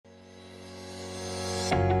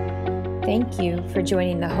Thank you for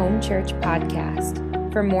joining the Home Church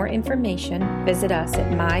podcast. For more information, visit us at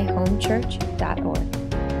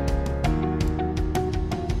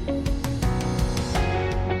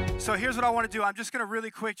myhomechurch.org. So here's what I want to do. I'm just going to really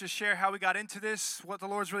quick just share how we got into this, what the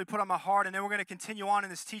Lord's really put on my heart, and then we're going to continue on in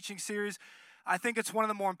this teaching series. I think it's one of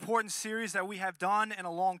the more important series that we have done in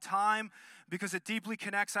a long time because it deeply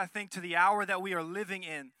connects, I think, to the hour that we are living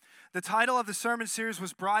in. The title of the sermon series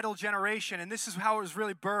was Bridal Generation, and this is how it was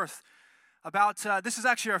really birthed. This is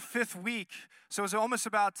actually our fifth week, so it was almost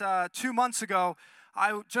about 2 months ago.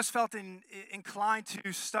 I just felt inclined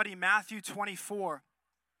to study Matthew 24.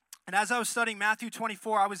 And as I was studying Matthew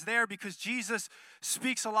 24, I was there because Jesus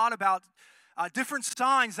speaks a lot about different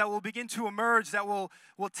signs that will begin to emerge that will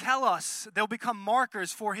tell us, they'll become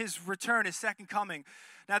markers for his return, his second coming.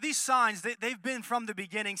 Now these signs, they've been from the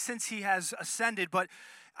beginning since he has ascended, but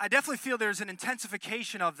I definitely feel there's an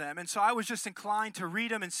intensification of them. And so I was just inclined to read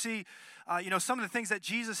them and see, some of the things that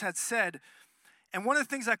Jesus had said. And one of the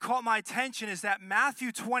things that caught my attention is that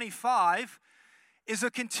Matthew 25 is a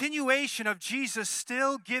continuation of Jesus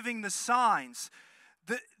still giving the signs.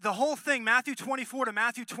 The whole thing, Matthew 24 to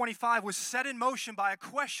Matthew 25, was set in motion by a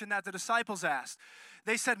question that the disciples asked.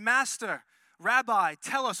 They said, Master, Rabbi,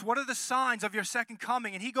 tell us, what are the signs of your second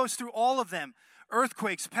coming? And he goes through all of them.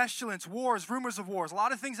 Earthquakes, pestilence, wars, rumors of wars, a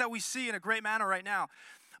lot of things that we see in a great manner right now.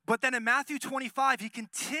 But then in Matthew 25, he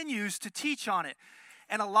continues to teach on it.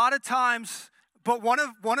 And a lot of times, but one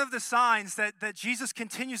of the signs that Jesus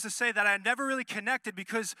continues to say that I never really connected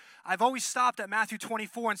because I've always stopped at Matthew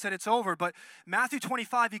 24 and said it's over. But Matthew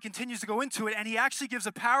 25, he continues to go into it, and he actually gives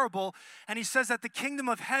a parable, and he says that the kingdom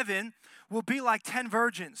of heaven will be like 10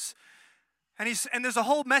 virgins. And there's a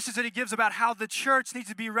whole message that he gives about how the church needs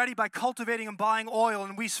to be ready by cultivating and buying oil,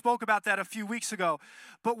 and we spoke about that a few weeks ago.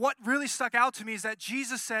 But what really stuck out to me is that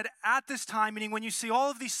Jesus said at this time, meaning when you see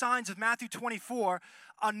all of these signs of Matthew 24,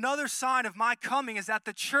 another sign of my coming is that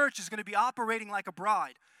the church is going to be operating like a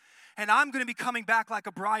bride, and I'm going to be coming back like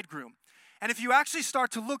a bridegroom. And if you actually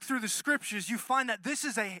start to look through the scriptures, you find that this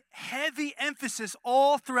is a heavy emphasis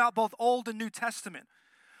all throughout both Old and New Testament.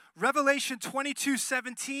 Revelation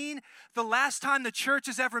 22:17, the last time the church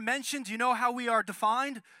is ever mentioned, you know how we are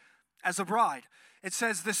defined? As a bride. It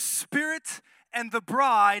says, the Spirit and the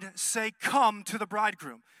bride say, come to the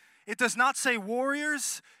bridegroom. It does not say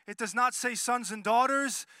warriors. It does not say sons and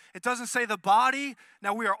daughters. It doesn't say the body.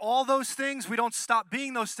 Now, we are all those things. We don't stop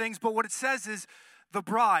being those things. But what it says is the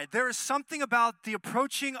bride. There is something about the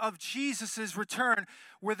approaching of Jesus' return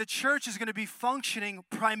where the church is going to be functioning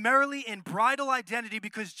primarily in bridal identity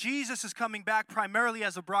because Jesus is coming back primarily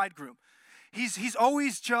as a bridegroom. He's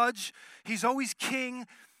always judge. He's always king.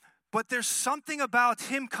 But there's something about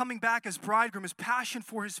him coming back as bridegroom, his passion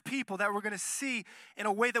for his people that we're going to see in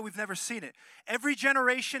a way that we've never seen it. Every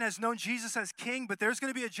generation has known Jesus as king, but there's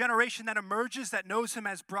going to be a generation that emerges that knows him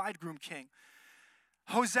as bridegroom king.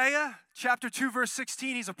 Hosea chapter 2 verse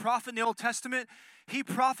 16, he's a prophet in the Old Testament. He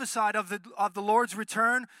prophesied of the Lord's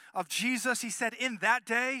return, of Jesus. He said, in that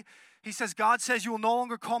day, he says, God says, you will no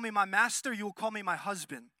longer call me my master, you will call me my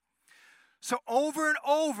husband. So over and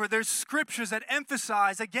over, there's scriptures that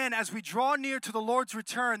emphasize, again, as we draw near to the Lord's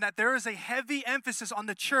return, that there is a heavy emphasis on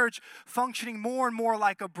the church functioning more and more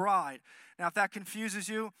like a bride. Now, if that confuses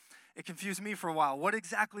you, it confused me for a while. What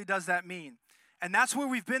exactly does that mean? And that's where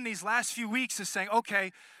we've been these last few weeks, is saying,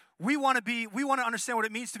 okay, we want to understand what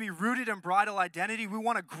it means to be rooted in bridal identity. We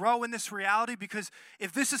want to grow in this reality because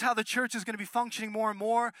if this is how the church is going to be functioning more and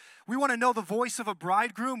more, we want to know the voice of a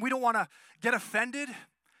bridegroom. We don't want to get offended.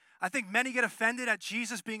 I think many get offended at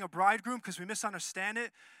Jesus being a bridegroom because we misunderstand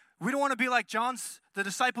it. We don't want to be like the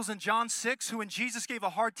disciples in John 6, who when Jesus gave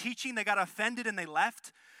a hard teaching, they got offended and they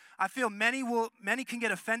left. I feel many can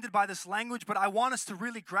get offended by this language, but I want us to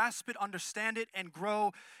really grasp it, understand it, and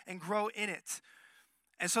grow in it.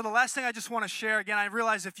 And so the last thing I just want to share, again, I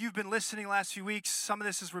realize if you've been listening the last few weeks, some of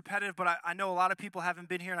this is repetitive, but I know a lot of people haven't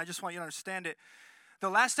been here, and I just want you to understand it.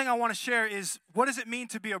 The last thing I want to share is, what does it mean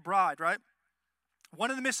to be a bride, right?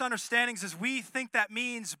 One of the misunderstandings is we think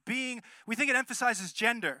it emphasizes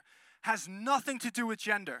gender. Has nothing to do with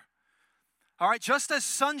gender. All right, just as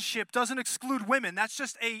sonship doesn't exclude women, that's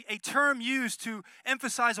just a term used to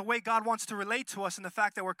emphasize a way God wants to relate to us and the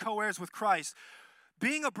fact that we're co-heirs with Christ.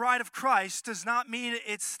 Being a bride of Christ does not mean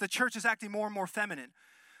the church is acting more and more feminine.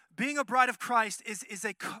 Being a bride of Christ is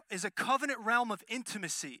a covenant realm of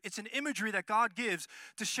intimacy. It's an imagery that God gives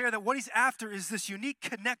to share that what he's after is this unique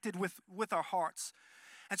connected with our hearts.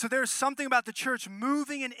 And so there's something about the church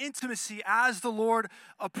moving in intimacy as the Lord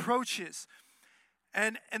approaches.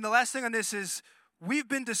 And the last thing on this is, we've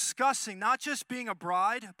been discussing not just being a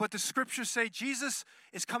bride, but the scriptures say Jesus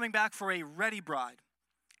is coming back for a ready bride.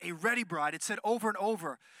 A ready bride. It said over and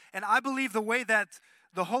over. And I believe the way that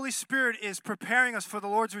the Holy Spirit is preparing us for the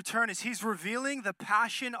Lord's return is He's revealing the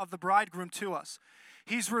passion of the bridegroom to us.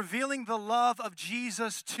 He's revealing the love of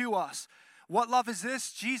Jesus to us. What love is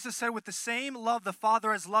this? Jesus said, with the same love the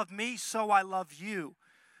Father has loved me, so I love you.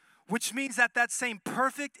 Which means that that same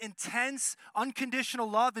perfect, intense, unconditional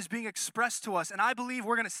love is being expressed to us. And I believe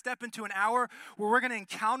we're going to step into an hour where we're going to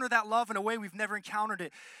encounter that love in a way we've never encountered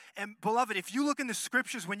it. And beloved, if you look in the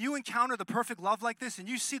scriptures, when you encounter the perfect love like this and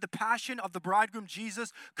you see the passion of the bridegroom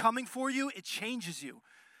Jesus coming for you, it changes you.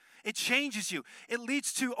 It changes you. It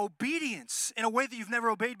leads to obedience in a way that you've never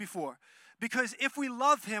obeyed before. Because if we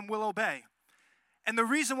love Him, we'll obey. And the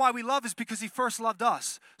reason why we love is because He first loved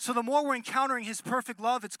us. So the more we're encountering His perfect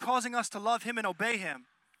love, it's causing us to love Him and obey Him.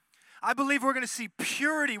 I believe we're going to see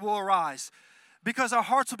purity will arise because our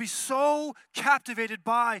hearts will be so captivated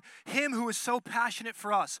by Him who is so passionate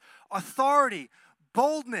for us. Authority,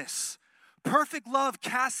 boldness, perfect love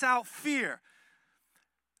casts out fear.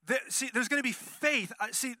 There's going to be faith.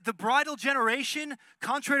 The bridal generation,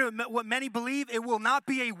 contrary to what many believe, it will not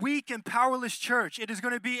be a weak and powerless church. It is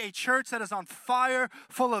going to be a church that is on fire,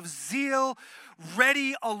 full of zeal,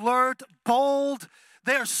 ready, alert, bold.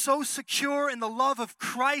 They are so secure in the love of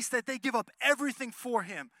Christ that they give up everything for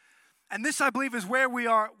Him. And this, I believe, is where we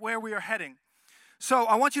are heading. So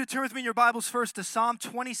I want you to turn with me in your Bibles first to Psalm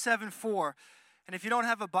 27:4. And if you don't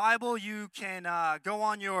have a Bible, you can go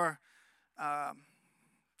on your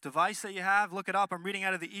device that you have, look it up. I'm reading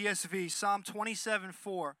out of the ESV, Psalm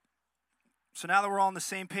 27:4. So now that we're all on the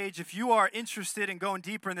same page, if you are interested in going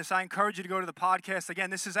deeper in this, I encourage you to go to the podcast. Again,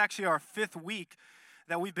 this is actually our 5th week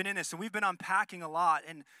that we've been in this, and we've been unpacking a lot.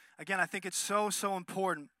 And again, I think it's so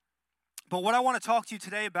important. But what I want to talk to you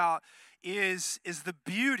today about is the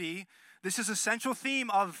beauty. This is a central theme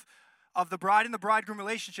of the bride and the bridegroom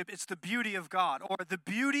relationship. It's the beauty of God, or the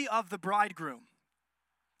beauty of the bridegroom.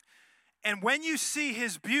 And when you see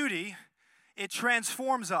His beauty, it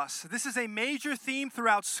transforms us. This is a major theme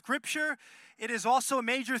throughout Scripture. It is also a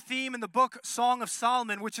major theme in the book Song of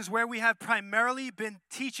Solomon, which is where we have primarily been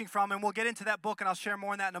teaching from. And we'll get into that book, and I'll share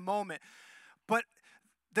more on that in a moment. But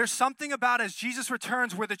there's something about as Jesus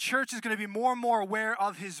returns where the church is going to be more and more aware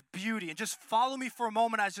of His beauty. And just follow me for a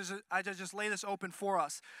moment as I just lay this open for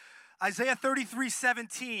us. Isaiah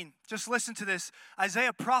 33:17, just listen to this.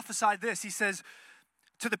 Isaiah prophesied this. He says,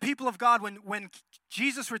 to the people of God, when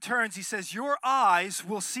Jesus returns, He says, your eyes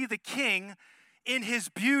will see the King in His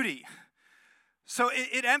beauty. So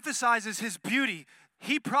it emphasizes His beauty.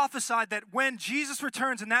 He prophesied that when Jesus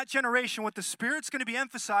returns in that generation, what the Spirit's going to be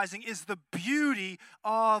emphasizing is the beauty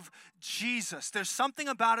of Jesus. There's something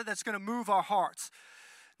about it that's going to move our hearts.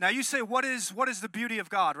 Now you say, what is the beauty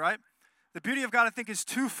of God, right? The beauty of God, I think, is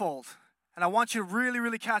twofold. And I want you to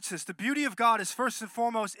really catch this. The beauty of God is first and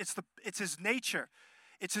foremost, it's His nature.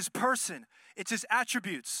 It's His person. It's His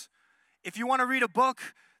attributes. If you want to read a book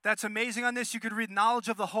that's amazing on this, you could read Knowledge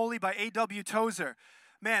of the Holy by A.W. Tozer.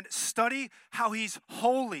 Man, study how He's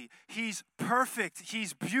holy. He's perfect.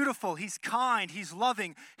 He's beautiful. He's kind. He's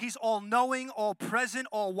loving. He's all-knowing, all-present,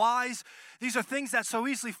 all-wise. These are things that so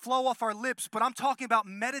easily flow off our lips, but I'm talking about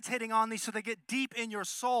meditating on these so they get deep in your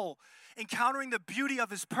soul, encountering the beauty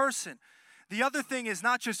of His person. The other thing is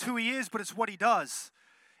not just who He is, but it's what He does.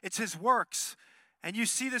 It's His works. And you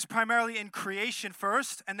see this primarily in creation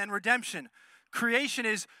first and then redemption. Creation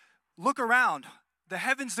is, look around. The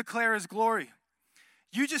heavens declare His glory.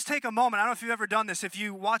 You just take a moment. I don't know if you've ever done this. If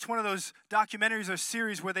you watch one of those documentaries or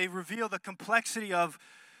series where they reveal the complexity of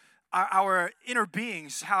our inner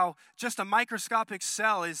beings, how just a microscopic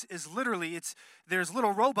cell is literally, there's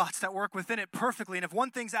little robots that work within it perfectly. And if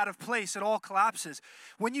one thing's out of place, it all collapses.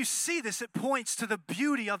 When you see this, it points to the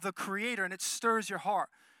beauty of the Creator and it stirs your heart.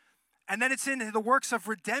 And then it's in the works of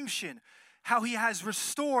redemption, how He has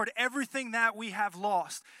restored everything that we have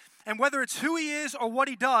lost. And whether it's who He is or what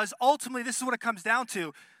He does, ultimately this is what it comes down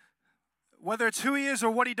to. Whether it's who He is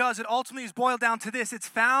or what He does, it ultimately is boiled down to this. It's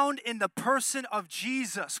found in the person of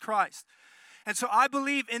Jesus Christ. And so I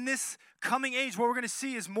believe in this coming age, what we're going to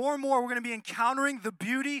see is more and more we're going to be encountering the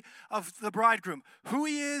beauty of the bridegroom, who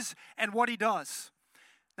He is and what He does.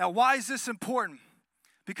 Now, why is this important?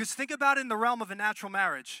 Because think about it in the realm of a natural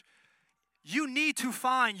marriage. You need to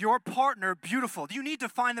find your partner beautiful. You need to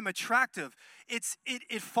find them attractive.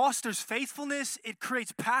 It fosters faithfulness. It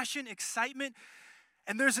creates passion, excitement.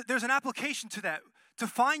 And there's an application to that. To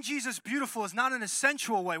find Jesus beautiful is not in a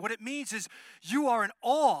sensual way. What it means is you are in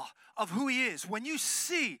awe of who He is. When you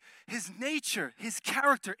see His nature, His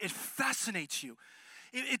character, it fascinates you.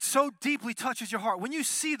 it so deeply touches your heart. When you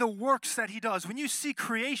see the works that he does, when you see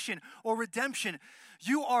creation or redemption,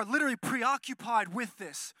 you are literally preoccupied with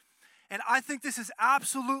this. And I think this is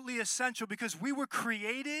absolutely essential because we were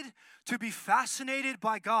created to be fascinated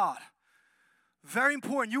by God. Very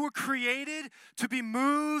important. You were created to be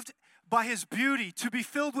moved by his beauty, to be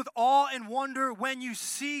filled with awe and wonder when you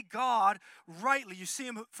see God rightly. You see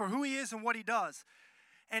him for who he is and what he does.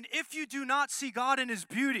 And if you do not see God in his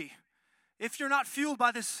beauty, if you're not fueled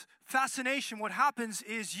by this fascination, what happens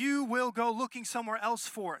is you will go looking somewhere else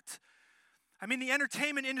for it. I mean, the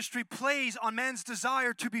entertainment industry plays on man's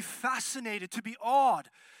desire to be fascinated, to be awed.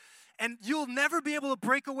 And you'll never be able to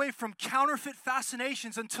break away from counterfeit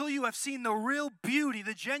fascinations until you have seen the real beauty,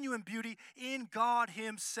 the genuine beauty in God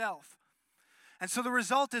himself. And so the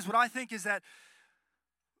result is, what I think is that,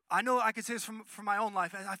 I know I can say this from my own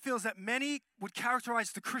life, I feel is that many would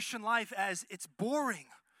characterize the Christian life as it's boring.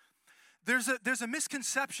 There's a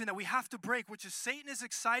misconception that we have to break, which is Satan is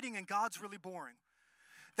exciting and God's really boring.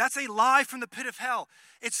 That's a lie from the pit of hell.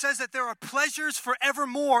 It says that there are pleasures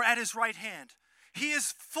forevermore at his right hand. He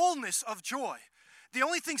is fullness of joy. The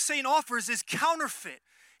only thing Satan offers is counterfeit.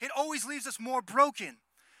 It always leaves us more broken.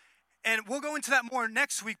 And we'll go into that more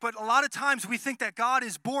next week, but a lot of times we think that God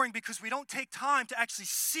is boring because we don't take time to actually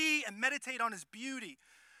see and meditate on his beauty.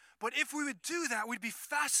 But if we would do that, we'd be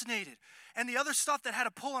fascinated. And the other stuff that had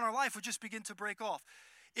a pull on our life would just begin to break off.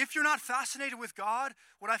 If you're not fascinated with God,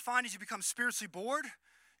 what I find is you become spiritually bored.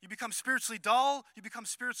 You become spiritually dull, you become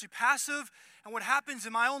spiritually passive, and what happens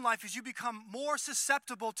in my own life is you become more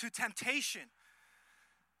susceptible to temptation.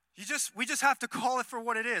 We just have to call it for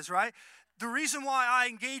what it is, right? The reason why I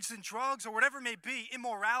engaged in drugs or whatever it may be,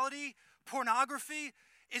 immorality, pornography,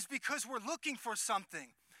 is because we're looking for something.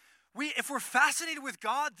 If we're fascinated with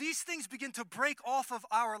God, these things begin to break off of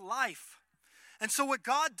our life. And so what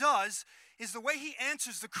God does is the way he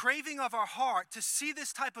answers the craving of our heart to see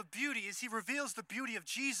this type of beauty is he reveals the beauty of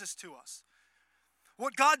Jesus to us.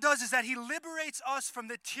 What God does is that he liberates us from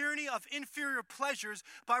the tyranny of inferior pleasures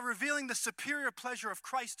by revealing the superior pleasure of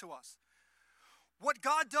Christ to us. What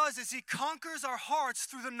God does is he conquers our hearts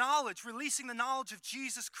through the knowledge, releasing the knowledge of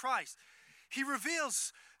Jesus Christ. He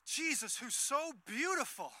reveals Jesus, who's so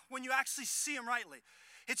beautiful when you actually see him rightly.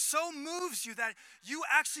 It so moves you that you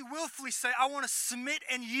actually willfully say, I want to submit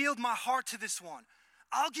and yield my heart to this one.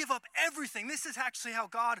 I'll give up everything. This is actually how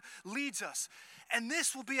God leads us. And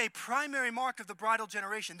this will be a primary mark of the bridal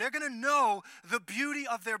generation. They're going to know the beauty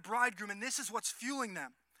of their bridegroom, and this is what's fueling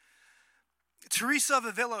them. Teresa of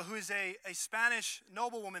Avila, who is a Spanish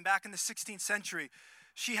noblewoman back in the 16th century,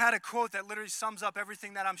 she had a quote that literally sums up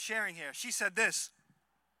everything that I'm sharing here. She said this.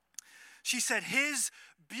 She said, his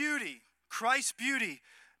beauty, Christ's beauty,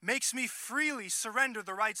 makes me freely surrender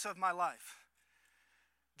the rights of my life.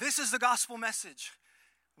 This is the gospel message.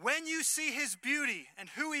 When you see his beauty and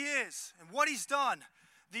who he is and what he's done,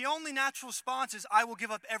 the only natural response is, I will give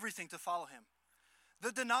up everything to follow him.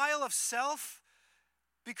 The denial of self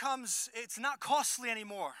it's not costly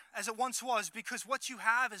anymore as it once was, because what you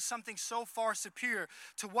have is something so far superior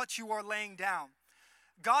to what you are laying down.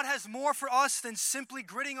 God has more for us than simply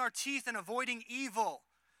gritting our teeth and avoiding evil.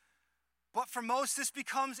 But for most, this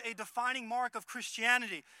becomes a defining mark of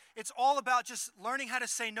Christianity. It's all about just learning how to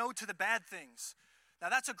say no to the bad things. Now,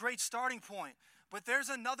 that's a great starting point. But there's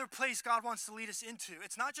another place God wants to lead us into.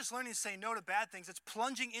 It's not just learning to say no to bad things. It's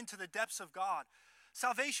plunging into the depths of God.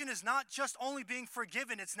 Salvation is not just only being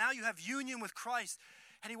forgiven. It's now you have union with Christ.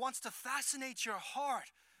 And he wants to fascinate your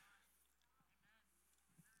heart.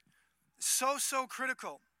 So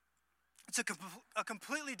critical. It's a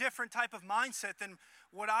completely different type of mindset than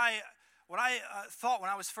what I thought when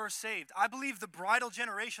I was first saved. I believe the bridal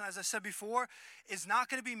generation, as I said before, is not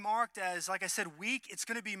going to be marked as, like I said, weak. It's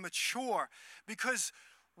going to be mature, because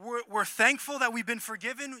we're thankful that we've been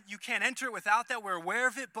forgiven. You can't enter it without that. We're aware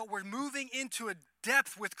of it, but we're moving into a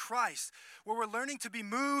depth with Christ where we're learning to be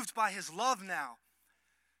moved by his love now.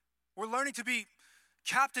 We're learning to be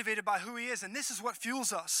captivated by who he is, and this is what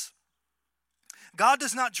fuels us. God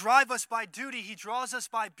does not drive us by duty. He draws us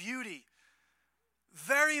by beauty.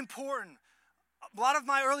 Very important. A lot of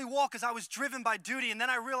my early walk is I was driven by duty, and then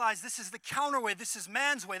I realized this is the counter way. This is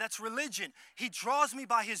man's way. That's religion. He draws me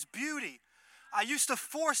by his beauty. I used to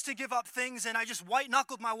force to give up things, and I just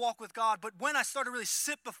white-knuckled my walk with God. But when I started to really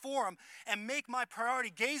sit before him and make my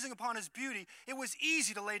priority gazing upon his beauty, it was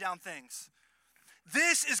easy to lay down things.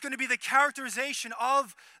 This is going to be the characterization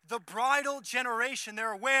of the bridal generation.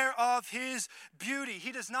 They're aware of his beauty.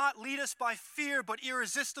 He does not lead us by fear, but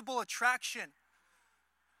irresistible attraction.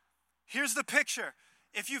 Here's the picture.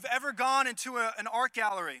 If you've ever gone into an art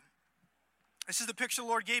gallery, This is the picture the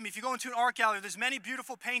Lord gave me. If you go into an art gallery, there's many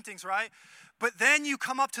beautiful paintings, right? But then you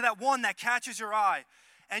come up to that one that catches your eye,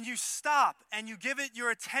 and you stop and you give it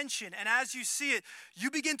your attention. And as you see it, you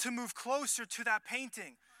begin to move closer to that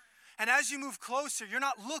painting. And as you move closer, you're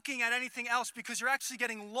not looking at anything else because you're actually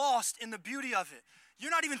getting lost in the beauty of it. You're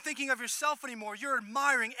not even thinking of yourself anymore. You're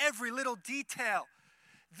admiring every little detail.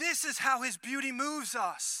 This is how his beauty moves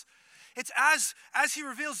us. It's as he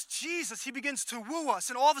reveals Jesus, he begins to woo us.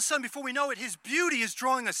 And all of a sudden, before we know it, his beauty is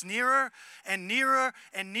drawing us nearer and nearer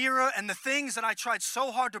and nearer. And the things that I tried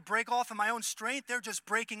so hard to break off in my own strength, they're just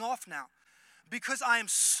breaking off now. Because I am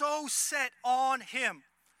so set on him.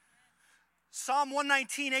 Psalm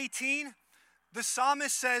 119:18, the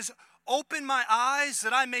psalmist says, "Open my eyes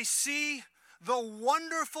that I may see the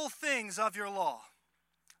wonderful things of your law."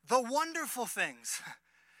 The wonderful things.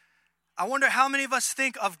 I wonder how many of us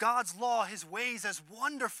think of God's law, his ways, as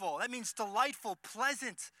wonderful. That means delightful,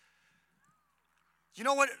 pleasant. You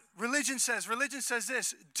know what religion says? Religion says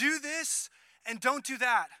this: do this and don't do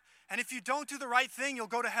that. And if you don't do the right thing, you'll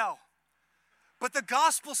go to hell. But the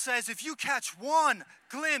gospel says if you catch one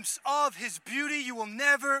glimpse of his beauty, you will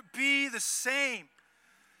never be the same.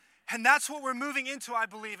 And that's what we're moving into, I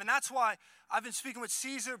believe. And that's why I've been speaking with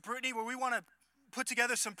Caesar, Brittany, where we want to put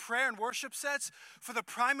together some prayer and worship sets for the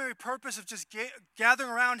primary purpose of just gathering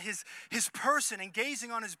around his person and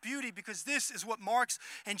gazing on his beauty, because this is what marks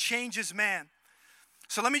and changes man.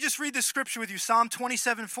 So let me just read this scripture with you, Psalm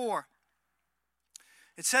 27:4.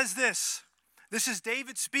 It says this. This is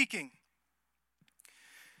David speaking.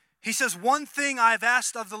 He says, "One thing I have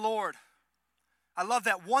asked of the Lord." I love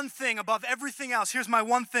that. One thing above everything else. Here's my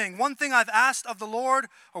one thing. One thing I've asked of the Lord,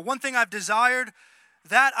 or one thing I've desired,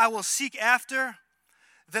 that I will seek after,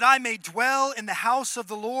 that I may dwell in the house of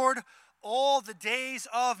the Lord all the days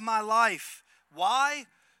of my life. Why?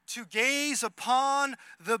 To gaze upon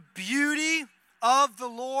the beauty of the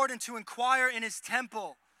Lord and to inquire in his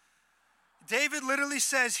temple. David literally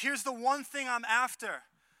says, here's the one thing I'm after.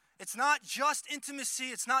 It's not just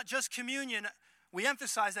intimacy. It's not just communion. We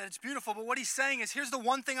emphasize that it's beautiful, but what he's saying is, here's the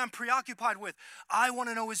one thing I'm preoccupied with. I want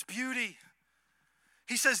to know his beauty.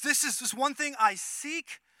 He says, this is this one thing I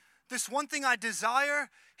seek, this one thing I desire.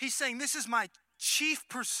 He's saying, this is my chief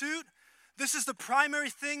pursuit. This is the primary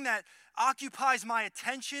thing that occupies my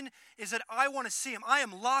attention, is that I want to see him. I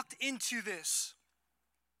am locked into this.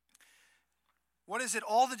 What is it?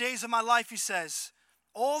 All the days of my life, he says.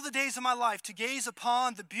 All the days of my life, to gaze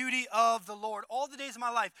upon the beauty of the Lord. All the days of my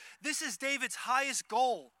life. This is David's highest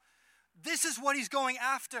goal. This is what he's going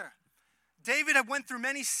after. David had went through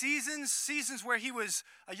many seasons where he was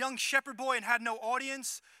a young shepherd boy and had no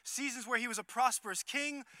audience, seasons where he was a prosperous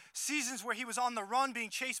king, seasons where he was on the run being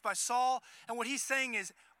chased by Saul. And what he's saying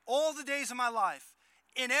is, all the days of my life,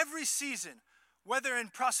 in every season, whether in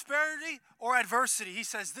prosperity or adversity, he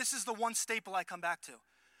says, this is the one staple I come back to.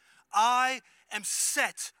 I am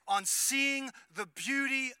set on seeing the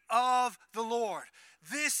beauty of the Lord.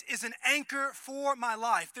 This is an anchor for my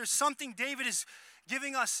life. There's something David is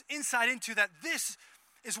giving us insight into, that this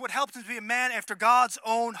is what helps him to be a man after God's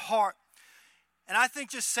own heart. And I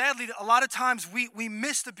think just sadly, a lot of times we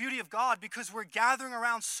miss the beauty of God because we're gathering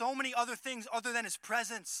around so many other things other than his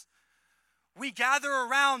presence. We gather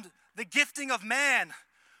around the gifting of man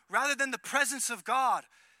rather than the presence of God.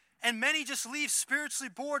 And many just leave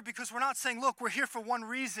spiritually bored because we're not saying, look, we're here for one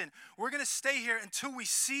reason. We're going to stay here until we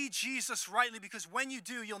see Jesus rightly, because when you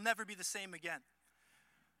do, you'll never be the same again.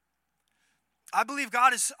 I believe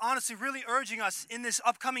God is honestly really urging us in this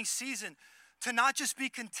upcoming season to not just be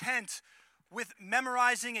content with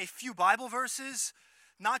memorizing a few Bible verses,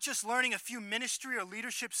 not just learning a few ministry or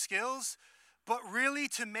leadership skills, but really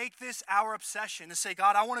to make this our obsession, to say,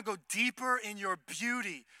 God, I want to go deeper in your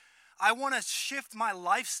beauty. I want to shift my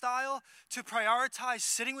lifestyle to prioritize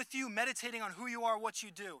sitting with you, meditating on who you are, what you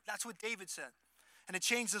do. That's what David said, and it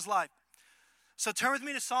changed his life. So turn with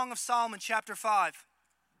me to Song of Solomon, chapter 5.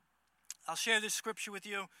 I'll share this scripture with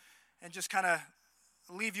you and just kind of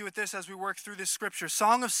leave you with this as we work through this scripture.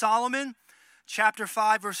 Song of Solomon, chapter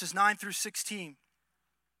 5, verses 9 through 16.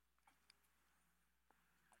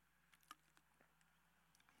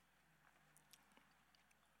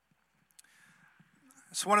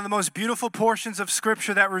 It's one of the most beautiful portions of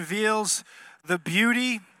scripture that reveals the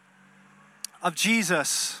beauty of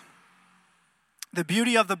Jesus, the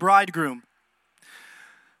beauty of the bridegroom.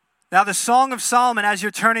 Now, the Song of Solomon, as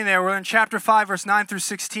you're turning there, we're in chapter 5, verse 9 through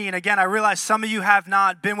 16. Again, I realize some of you have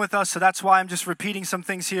not been with us, so that's why I'm just repeating some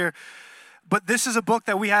things here. But this is a book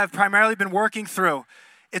that we have primarily been working through.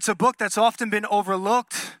 It's a book that's often been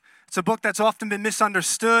overlooked. It's a book that's often been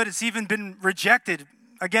misunderstood. It's even been rejected.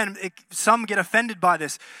 Again, some get offended by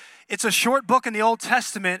this. It's a short book in the Old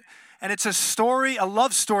Testament, and it's a story, a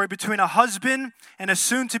love story between a husband and a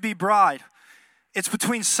soon-to-be bride. It's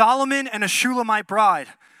between Solomon and a Shulamite bride.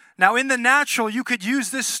 Now, in the natural, you could use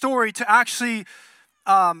this story to actually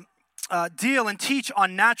deal and teach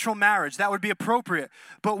on natural marriage. That would be appropriate.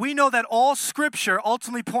 But we know that all Scripture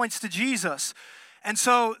ultimately points to Jesus. And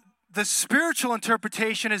so the spiritual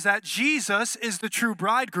interpretation is that Jesus is the true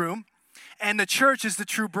bridegroom and the church is the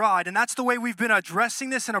true bride. And that's the way we've been addressing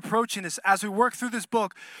this and approaching this. As we work through this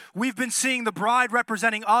book, we've been seeing the bride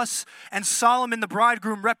representing us and Solomon, the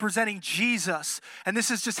bridegroom, representing Jesus. And this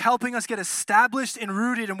is just helping us get established and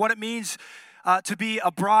rooted in what it means to be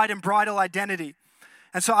a bride and bridal identity.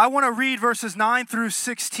 And so I want to read verses 9 through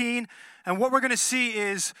 16. And what we're going to see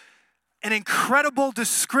is an incredible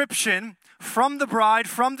description from the bride,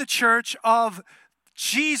 from the church, of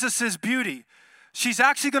Jesus's beauty. She's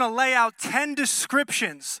actually going to lay out 10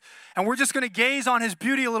 descriptions, and we're just going to gaze on his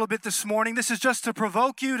beauty a little bit this morning. This is just to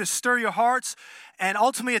provoke you, to stir your hearts, and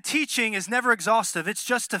ultimately a teaching is never exhaustive. It's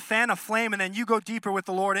just to fan a flame, and then you go deeper with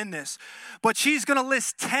the Lord in this. But she's going to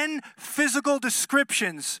list 10 physical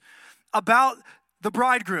descriptions about the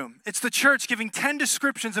bridegroom. It's the church giving 10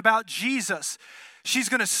 descriptions about Jesus. She's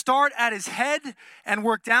going to start at his head and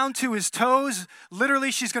work down to his toes.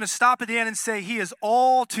 Literally, she's going to stop at the end and say, he is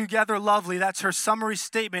altogether lovely. That's her summary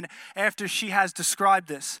statement after she has described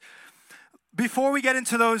this. Before we get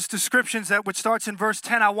into those descriptions, which starts in verse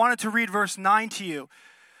 10, I wanted to read verse 9 to you.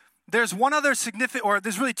 There's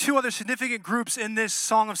there's really two other significant groups in this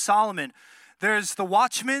Song of Solomon. There's the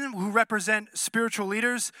watchmen, who represent spiritual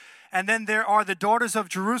leaders, and then there are the daughters of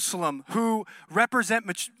Jerusalem, who represent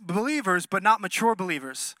believers but not mature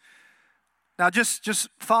believers. Now just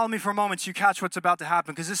follow me for a moment so you catch what's about to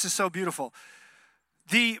happen, because this is so beautiful.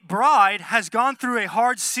 The bride has gone through a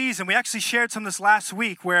hard season. We actually shared some of this last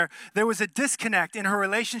week, where there was a disconnect in her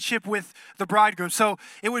relationship with the bridegroom. So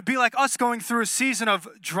it would be like us going through a season of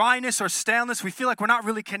dryness or staleness. We feel like we're not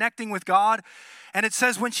really connecting with God. And it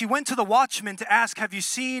says when she went to the watchman to ask, have you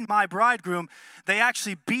seen my bridegroom? They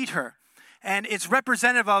actually beat her. And it's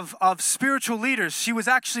representative of spiritual leaders. She was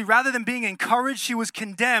actually, rather than being encouraged, she was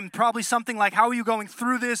condemned. Probably something like, how are you going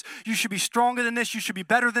through this? You should be stronger than this. You should be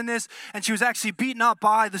better than this. And she was actually beaten up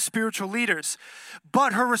by the spiritual leaders.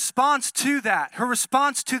 But her response to that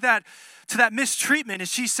mistreatment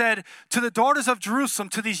is, she said to the daughters of Jerusalem,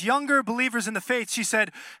 to these younger believers in the faith, she said,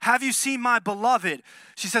 have you seen my beloved?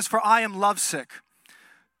 She says, for I am lovesick.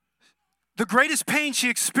 The greatest pain she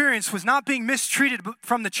experienced was not being mistreated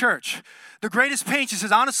from the church. The greatest pain, she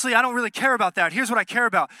says, honestly, I don't really care about that. Here's what I care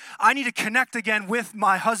about. I need to connect again with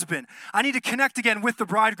my husband. I need to connect again with the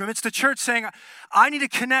bridegroom. It's the church saying, I need to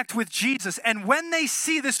connect with Jesus. And when they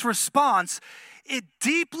see this response, it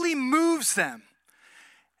deeply moves them.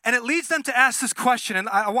 And it leads them to ask this question, and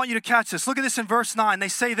I want you to catch this. Look at this in verse 9. They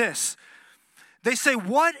say this. They say,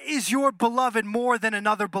 what is your beloved more than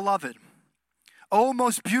another beloved? O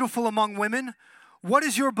most beautiful among women, what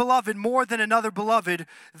is your beloved more than another beloved,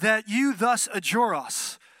 that you thus adjure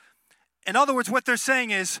us? In other words, what they're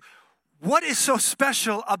saying is, what is so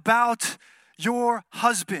special about your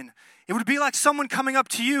husband? It would be like someone coming up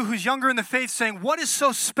to you who's younger in the faith saying, what is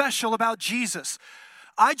so special about Jesus?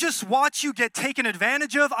 I just watched you get taken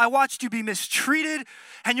advantage of. I watched you be mistreated,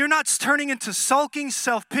 and you're not turning into sulking,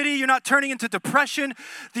 self-pity. You're not turning into depression.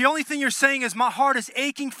 The only thing you're saying is, my heart is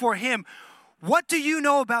aching for him. What do you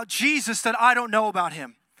know about Jesus that I don't know about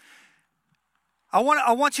him? I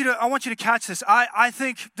want you to catch this. I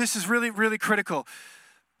think this is really, really critical.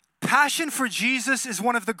 Passion for Jesus is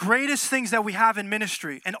one of the greatest things that we have in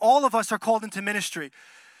ministry, and all of us are called into ministry.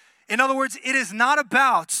 In other words, it is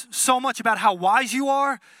not so much about how wise you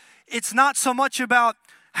are. It's not so much about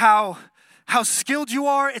how skilled you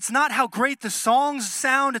are. It's not how great the songs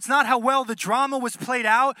sound. It's not how well the drama was played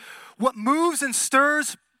out. What moves and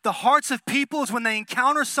stirs the hearts of people is when they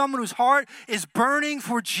encounter someone whose heart is burning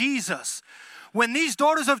for Jesus. When these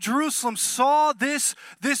daughters of Jerusalem saw this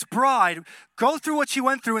bride go through what she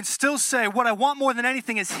went through and still say, what I want more than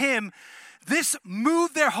anything is him, this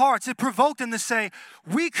moved their hearts. It provoked them to say,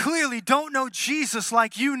 we clearly don't know Jesus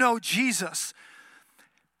like you know Jesus.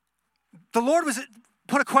 The Lord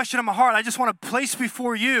put a question in my heart I just want to place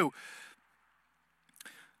before you.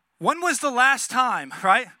 When was the last time,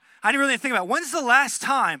 right? I didn't really think about it. When's the last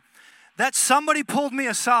time that somebody pulled me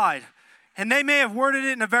aside? And they may have worded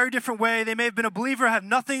it in a very different way. They may have been a believer,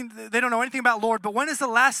 they don't know anything about Lord. But when is the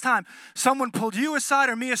last time someone pulled you aside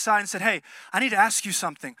or me aside and said, hey, I need to ask you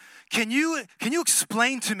something. Can you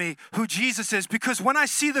explain to me who Jesus is? Because when I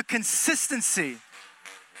see the consistency,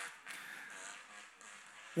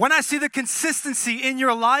 When I see the consistency in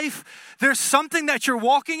your life, there's something that you're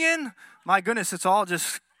walking in, my goodness, it's all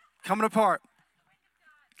just coming apart.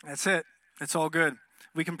 That's it. It's all good.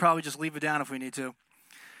 We can probably just leave it down if we need to.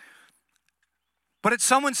 But it's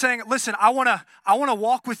someone saying, listen, I want to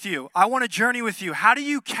walk with you. I want to journey with you. How do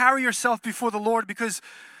you carry yourself before the Lord? Because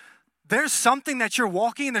there's something that you're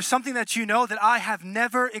walking in, there's something that you know that I have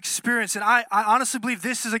never experienced. And I honestly believe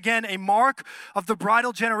this is, again, a mark of the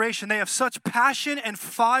bridal generation. They have such passion and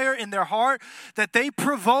fire in their heart that they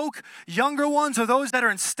provoke younger ones or those that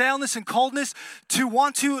are in staleness and coldness to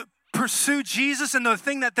want to pursue Jesus and the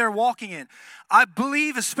thing that they're walking in. I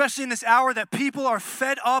believe, especially in this hour, that people are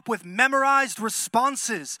fed up with memorized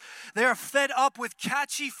responses. They are fed up with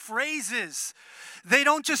catchy phrases. They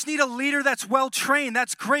don't just need a leader that's well-trained,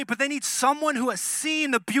 that's great, but they need someone who has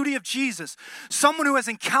seen the beauty of Jesus, someone who has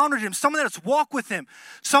encountered him, someone that has walked with him,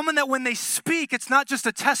 someone that when they speak, it's not just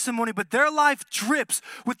a testimony, but their life drips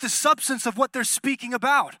with the substance of what they're speaking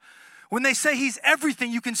about. When they say he's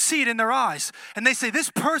everything, you can see it in their eyes. And they say, this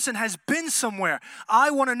person has been somewhere.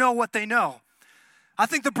 I want to know what they know. I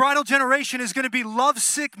think the bridal generation is going to be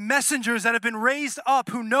lovesick messengers that have been raised up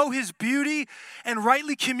who know his beauty and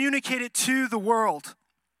rightly communicate it to the world.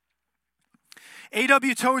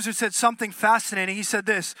 A.W. Tozer said something fascinating. He said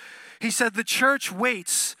this. He said, the church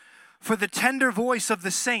waits for the tender voice of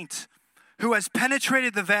the saint who has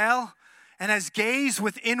penetrated the veil and has gazed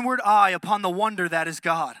with inward eye upon the wonder that is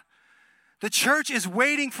God. The church is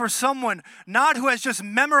waiting for someone, not who has just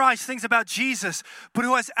memorized things about Jesus, but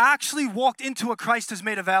who has actually walked into what Christ has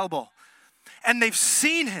made available. And they've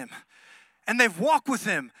seen him, and they've walked with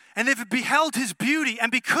him, and they've beheld his beauty.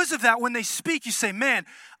 And because of that, when they speak, you say, man,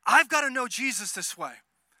 I've got to know Jesus this way.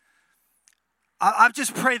 I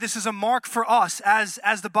just pray this is a mark for us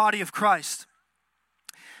as the body of Christ.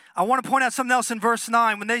 I want to point out something else in verse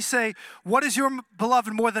 9. When they say, what is your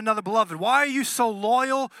beloved more than another beloved? Why are you so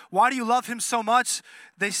loyal? Why do you love him so much?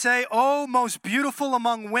 They say, oh, most beautiful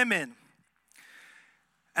among women.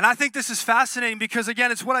 And I think this is fascinating because,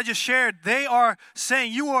 again, it's what I just shared. They are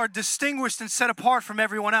saying you are distinguished and set apart from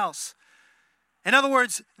everyone else. In other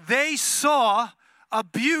words, they saw a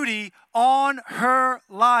beauty on her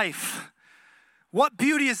life. What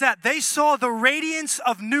beauty is that? They saw the radiance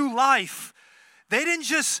of new life. They didn't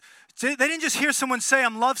just hear someone say,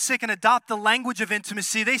 I'm lovesick and adopt the language of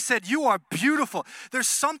intimacy. They said, you are beautiful. There's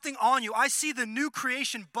something on you. I see the new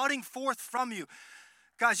creation budding forth from you.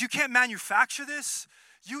 Guys, you can't manufacture this.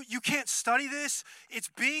 You can't study this. It's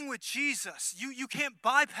being with Jesus. You can't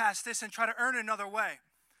bypass this and try to earn it another way.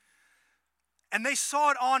 And they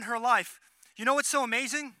saw it on her life. You know what's so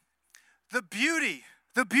amazing? The beauty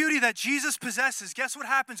that Jesus possesses. Guess what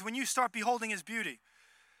happens when you start beholding his beauty?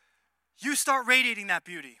 You start radiating that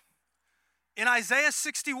beauty. In Isaiah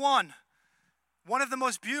 61, one of the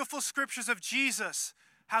most beautiful scriptures of Jesus,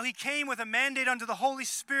 how he came with a mandate under the Holy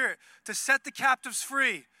Spirit to set the captives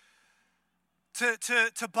free,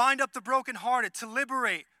 to bind up the brokenhearted, to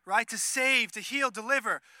liberate, right? To save, to heal,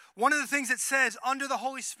 deliver. One of the things it says under the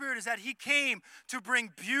Holy Spirit is that he came to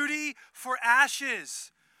bring beauty for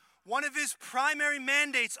ashes. One of his primary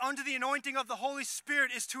mandates under the anointing of the Holy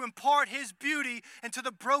Spirit is to impart his beauty into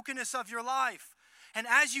the brokenness of your life. And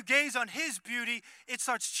as you gaze on his beauty, it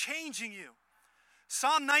starts changing you.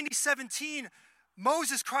 Psalm 90:17,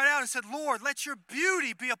 Moses cried out and said, Lord, let your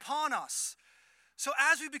beauty be upon us. So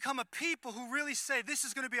as we become a people who really say this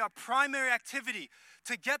is going to be our primary activity,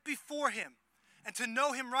 to get before him and to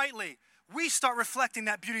know him rightly, we start reflecting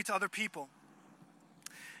that beauty to other people.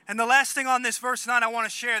 And the last thing on this verse 9 I want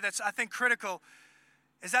to share that's, I think, critical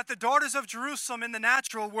is that the daughters of Jerusalem in the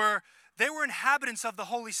natural were inhabitants of the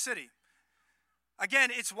holy city. Again,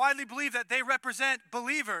 it's widely believed that they represent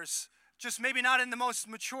believers, just maybe not in the most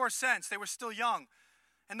mature sense. They were still young.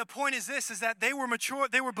 And the point is this, is that they were mature,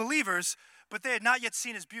 they were believers, but they had not yet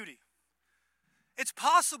seen his beauty. It's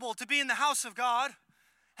possible to be in the house of God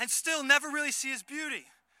and still never really see his beauty.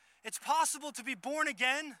 It's possible to be born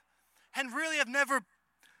again and really have never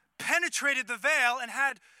penetrated the veil and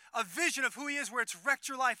had a vision of who he is where it's wrecked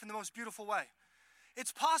your life in the most beautiful way.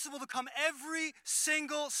 It's possible to come every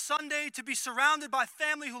single Sunday to be surrounded by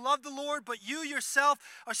family who love the Lord, but you yourself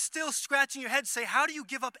are still scratching your head, say, how do you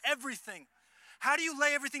give up everything? How do you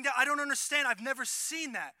lay everything down? I don't understand. I've never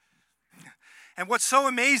seen that. And what's so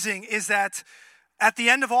amazing is that at the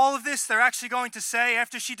end of all of this, they're actually going to say,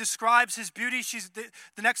 after she describes his beauty,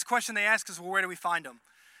 the next question they ask is, well, where do we find him?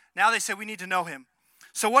 Now they say, we need to know him.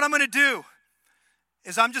 So what I'm going to do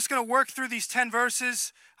is I'm just going to work through these 10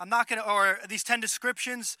 verses. Or these 10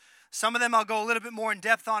 descriptions. Some of them I'll go a little bit more in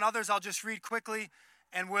depth on. Others I'll just read quickly,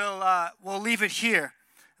 and we'll leave it here.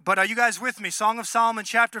 But are you guys with me? Song of Solomon,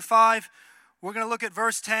 chapter 5. We're going to look at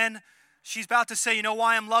verse 10. She's about to say, you know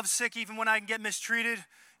why I'm lovesick even when I can get mistreated?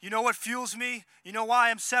 You know what fuels me? You know why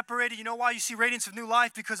I'm separated? You know why you see radiance of new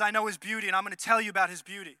life? Because I know his beauty, and I'm going to tell you about his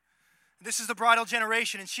beauty. This is the bridal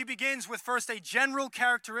generation, and she begins with first a general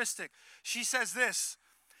characteristic. She says this.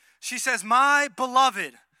 She says, my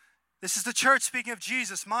beloved, this is the church speaking of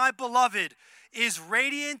Jesus, my beloved is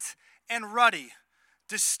radiant and ruddy,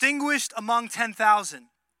 distinguished among 10,000.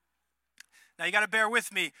 Now you got to bear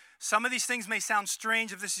with me. Some of these things may sound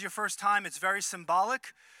strange if this is your first time. It's very symbolic.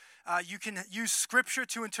 You can use scripture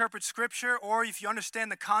to interpret scripture, or if you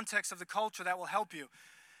understand the context of the culture, that will help you.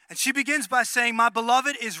 And she begins by saying, my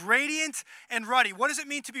beloved is radiant and ruddy. What does it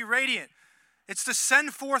mean to be radiant? It's to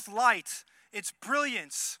send forth light. It's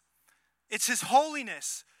brilliance. It's his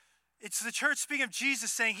holiness. It's the church speaking of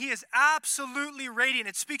Jesus saying he is absolutely radiant.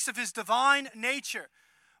 It speaks of his divine nature.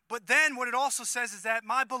 But then what it also says is that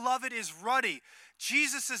my beloved is ruddy.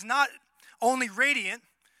 Jesus is not only radiant.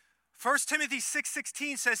 1 Timothy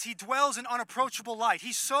 6:16 says he dwells in unapproachable light.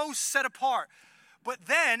 He's so set apart. But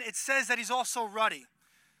then it says that he's also ruddy.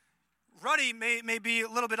 Ruddy may be a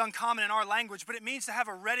little bit uncommon in our language, but it means to have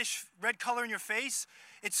a red color in your face.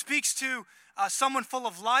 It speaks to someone full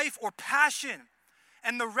of life or passion.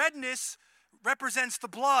 And the redness represents the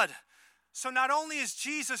blood. So not only is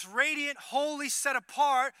Jesus radiant, holy, set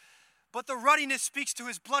apart, but the ruddiness speaks to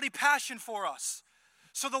his bloody passion for us.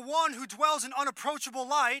 So the one who dwells in unapproachable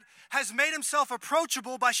light has made himself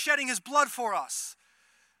approachable by shedding his blood for us.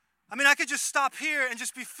 I mean, I could just stop here and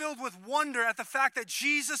just be filled with wonder at the fact that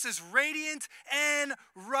Jesus is radiant and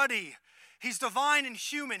ruddy. He's divine and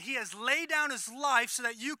human. He has laid down his life so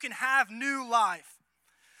that you can have new life.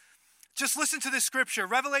 Just listen to this scripture,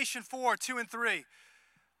 Revelation 4:2-3.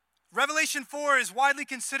 Revelation 4 is widely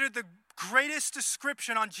considered the greatest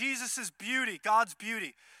description on Jesus' beauty, God's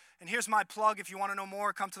beauty. And here's my plug. If you want to know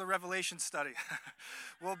more, come to the Revelation study.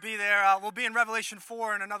 We'll be there. We'll be in Revelation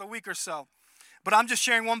 4 in another week or so. But I'm just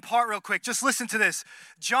sharing one part real quick. Just listen to this.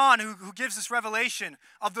 John, who gives this revelation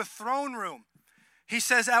of the throne room, he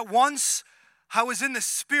says, at once I was in the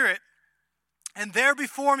Spirit, and there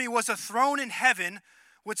before me was a throne in heaven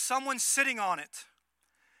with someone sitting on it.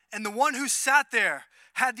 And the one who sat there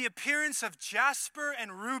had the appearance of jasper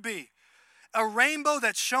and ruby. A rainbow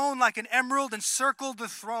that shone like an emerald encircled the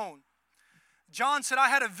throne. John said, I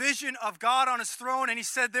had a vision of God on his throne, and he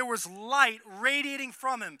said there was light radiating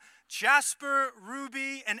from him. Jasper,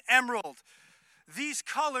 ruby, and emerald. These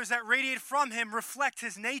colors that radiate from him reflect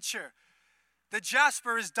his nature. The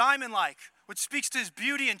jasper is diamond-like, which speaks to his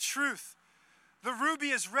beauty and truth. The ruby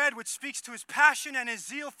is red, which speaks to his passion and his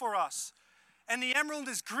zeal for us. And the emerald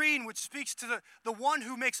is green, which speaks to the one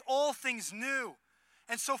who makes all things new.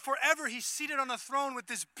 And so forever he's seated on the throne with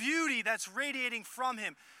this beauty that's radiating from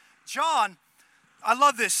him. John, I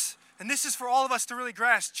love this, and this is for all of us to really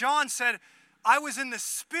grasp. John said, I was in the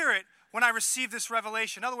Spirit when I received this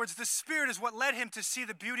revelation. In other words, the Spirit is what led him to see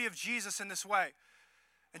the beauty of Jesus in this way.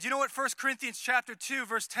 And do you know what 1 Corinthians chapter 2,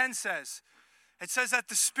 verse 10 says? It says that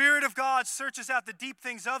the Spirit of God searches out the deep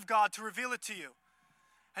things of God to reveal it to you.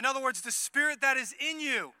 In other words, the Spirit that is in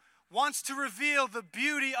you wants to reveal the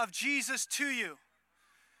beauty of Jesus to you.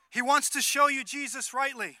 He wants to show you Jesus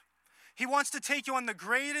rightly. He wants to take you on the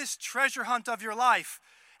greatest treasure hunt of your life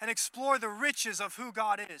and explore the riches of who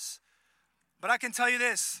God is. But I can tell you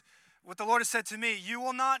this, what the Lord has said to me, you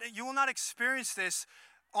will not experience this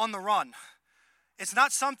on the run. It's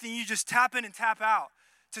not something you just tap in and tap out.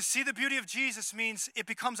 To see the beauty of Jesus means it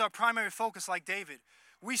becomes our primary focus like David.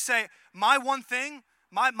 We say, my one thing,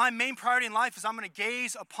 my main priority in life is I'm going to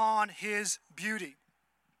gaze upon his beauty.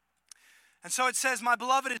 And so it says, my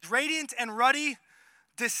beloved is radiant and ruddy,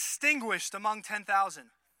 distinguished among 10,000.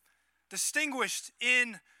 Distinguished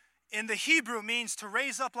in the Hebrew means to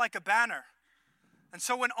raise up like a banner. And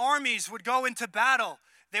so when armies would go into battle,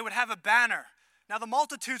 they would have a banner. Now the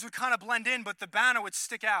multitudes would kind of blend in, but the banner would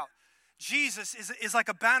stick out. Jesus is like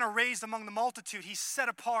a banner raised among the multitude. He's set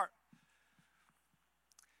apart.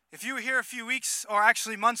 If you were here a few weeks, or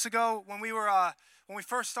actually months ago, when we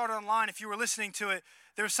first started online, if you were listening to it,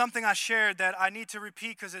 there was something I shared that I need to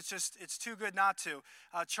repeat because it's too good not to.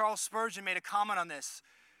 Charles Spurgeon made a comment on this.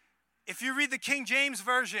 If you read the King James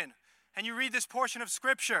Version and you read this portion of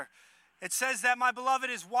Scripture, it says that my beloved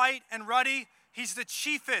is white and ruddy. He's the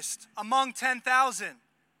chiefest among 10,000.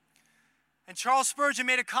 And Charles Spurgeon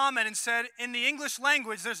made a comment and said, in the English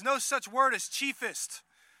language, there's no such word as chiefest.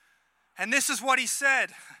 And this is what he said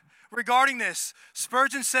regarding this.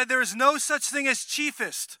 Spurgeon said, there is no such thing as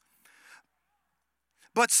chiefest,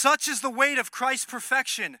 but such is the weight of Christ's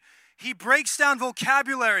perfection. He breaks down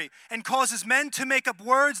vocabulary and causes men to make up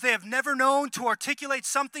words they have never known, to articulate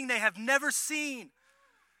something they have never seen.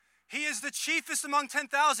 He is the chiefest among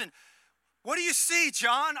 10,000. What do you see,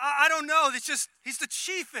 John? I don't know. He's the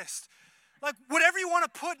chiefest. Like, whatever you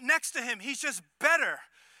want to put next to him, he's just better.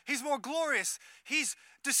 He's more glorious. He's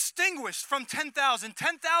distinguished from 10,000.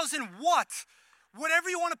 10,000 what? Whatever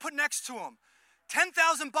you want to put next to him.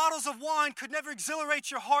 10,000 bottles of wine could never exhilarate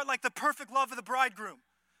your heart like the perfect love of the bridegroom.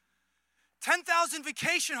 10,000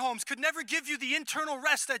 vacation homes could never give you the internal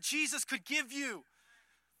rest that Jesus could give you.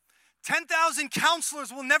 10,000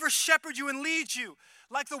 counselors will never shepherd you and lead you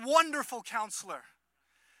like the wonderful counselor.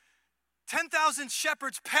 10,000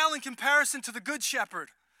 shepherds pale in comparison to the good shepherd.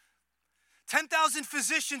 10,000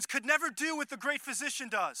 physicians could never do what the great physician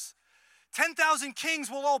does. 10,000 kings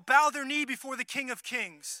will all bow their knee before the King of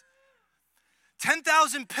Kings.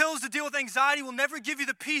 10,000 pills to deal with anxiety will never give you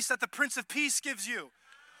the peace that the Prince of Peace gives you.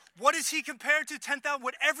 What is he compared to? 10,000.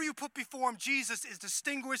 Whatever you put before him, Jesus is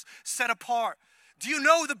distinguished, set apart. Do you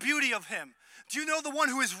know the beauty of him? Do you know the one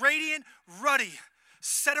who is radiant, ruddy,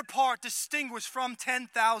 set apart, distinguished from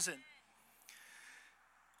 10,000?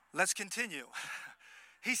 Let's continue.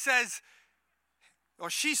 He says, or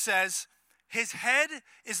she says, his head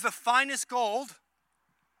is the finest gold.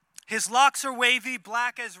 His locks are wavy,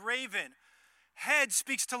 black as raven. Head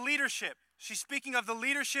speaks to leadership. She's speaking of the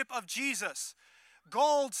leadership of Jesus.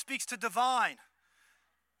 Gold speaks to divine.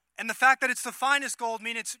 And the fact that it's the finest gold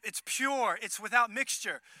means it's pure, it's without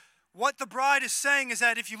mixture. What the bride is saying is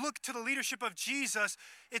that if you look to the leadership of Jesus,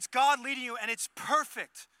 it's God leading you and it's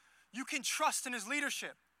perfect. You can trust in his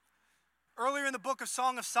leadership. Earlier in the book of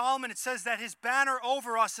Song of Solomon, it says that his banner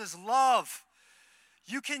over us is love.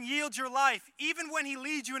 You can yield your life. Even when he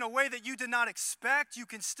leads you in a way that you did not expect, you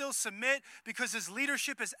can still submit because his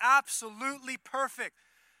leadership is absolutely perfect.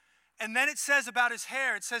 And then it says about his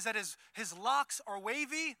hair, it says that his locks are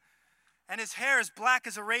wavy and his hair is black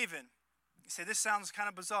as a raven. You say, this sounds kind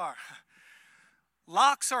of bizarre.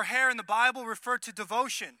 Locks or hair in the Bible refer to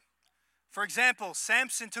devotion. For example,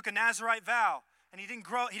 Samson took a Nazirite vow and he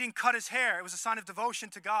didn't cut his hair. It was a sign of devotion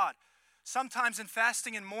to God. Sometimes in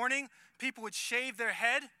fasting and mourning, people would shave their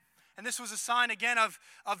head, and this was a sign again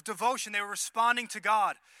of devotion. They were responding to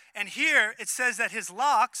God. And here it says that his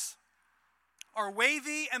locks are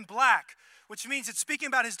wavy and black, which means it's speaking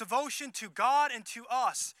about his devotion to God and to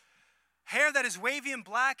us. Hair that is wavy and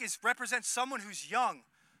black represents someone who's young,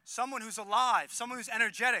 someone who's alive, someone who's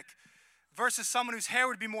energetic, versus someone whose hair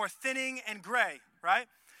would be more thinning and gray, right?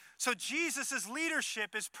 So Jesus'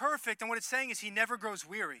 leadership is perfect, and what it's saying is he never grows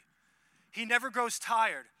weary. He never grows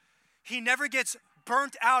tired. He never gets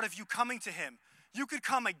burnt out of you coming to him. You could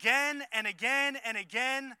come again and again and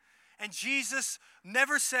again, and Jesus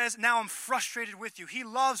never says, now I'm frustrated with you. He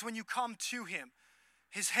loves when you come to him.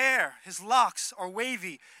 His hair, his locks are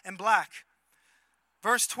wavy and black.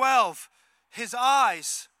 Verse 12, his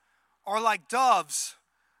eyes are like doves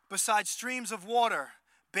beside streams of water,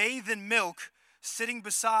 bathed in milk, sitting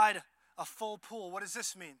beside a full pool. What does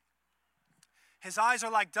this mean? His eyes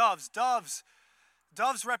are like doves. Doves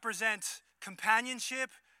represent companionship,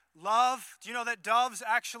 love. Do you know that doves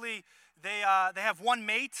actually, they have one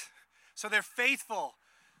mate? So they're faithful.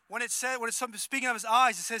 When it's speaking of his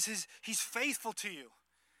eyes, it says he's faithful to you.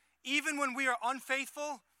 Even when we are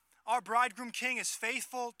unfaithful, our bridegroom king is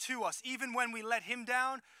faithful to us. Even when we let him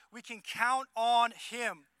down, we can count on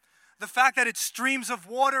him. The fact that it's streams of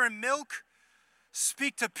water and milk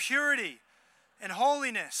speak to purity and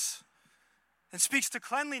holiness and speaks to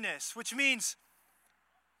cleanliness, which means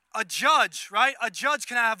a judge, right? A judge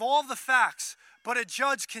can have all the facts, but a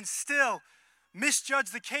judge can still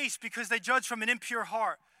misjudge the case because they judge from an impure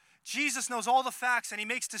heart. Jesus knows all the facts and he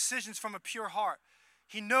makes decisions from a pure heart.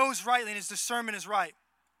 He knows rightly and his discernment is right.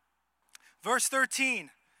 Verse 13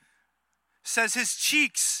 says his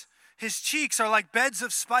cheeks are like beds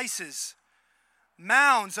of spices,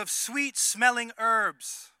 mounds of sweet-smelling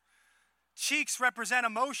herbs. Cheeks represent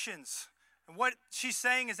emotions. And what she's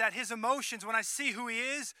saying is that his emotions, when I see who he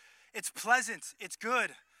is, it's pleasant, it's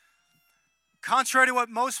good. Contrary to what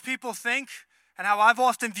most people think and how I've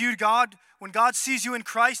often viewed God, when God sees you in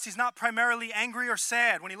Christ, he's not primarily angry or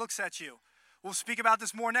sad when he looks at you. We'll speak about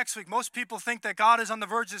this more next week. Most people think that God is on the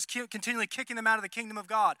verge of continually kicking them out of the kingdom of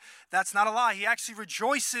God. That's not a lie. He actually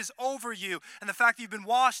rejoices over you and the fact that you've been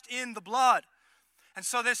washed in the blood. And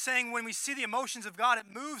so they're saying when we see the emotions of God, it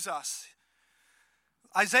moves us.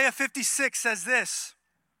 Isaiah 56 says this.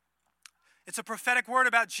 It's a prophetic word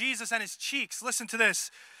about Jesus and his cheeks. Listen to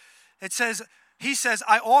this. He says,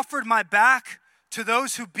 I offered my back to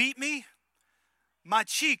those who beat me, my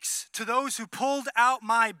cheeks to those who pulled out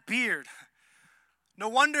my beard. No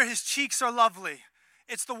wonder his cheeks are lovely.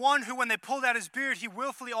 It's the one who, when they pulled out his beard, he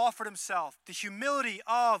willfully offered himself. The humility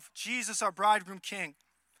of Jesus, our bridegroom king.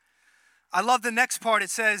 I love the next part. It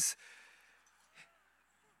says,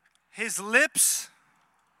 his lips,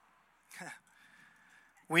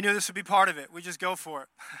 we knew this would be part of it. We just go for it.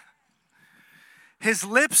 His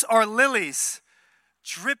lips are lilies,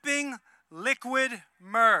 dripping liquid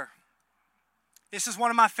myrrh. This is one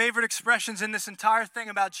of my favorite expressions in this entire thing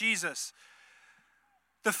about Jesus.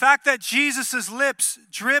 The fact that Jesus' lips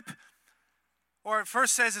drip, or it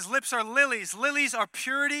first says his lips are lilies. Lilies are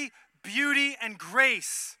purity, beauty, and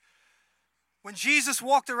grace. When Jesus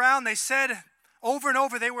walked around, they said over and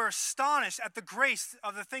over, they were astonished at the grace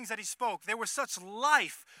of the things that he spoke. There was such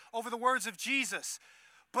life over the words of Jesus.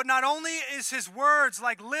 But not only is his words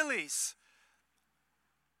like lilies,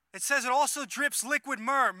 it says it also drips liquid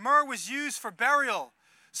myrrh. Myrrh was used for burial.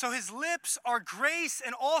 So his lips are grace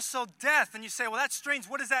and also death. And you say, well, that's strange.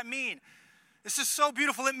 What does that mean? This is so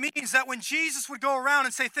beautiful. It means that when Jesus would go around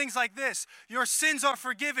and say things like this, your sins are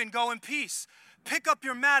forgiven, go in peace. Pick up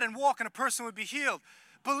your mat and walk and a person would be healed.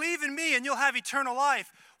 Believe in me and you'll have eternal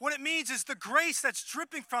life. What it means is the grace that's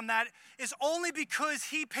dripping from that is only because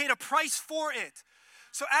he paid a price for it.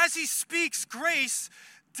 So as he speaks grace,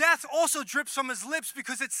 death also drips from his lips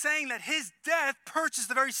because it's saying that his death purchased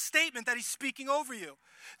the very statement that he's speaking over you.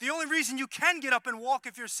 The only reason you can get up and walk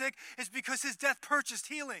if you're sick is because his death purchased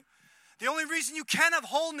healing. The only reason you can have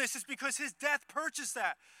wholeness is because his death purchased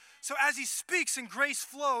that. So as he speaks and grace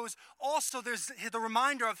flows, also there's the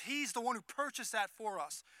reminder of he's the one who purchased that for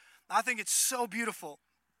us. I think it's so beautiful.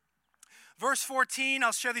 Verse 14,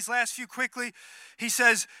 I'll share these last few quickly. He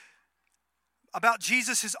says about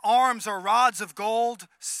Jesus, his arms are rods of gold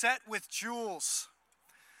set with jewels.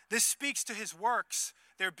 This speaks to his works.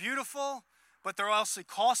 They're beautiful, but they're also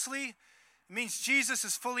costly. It means Jesus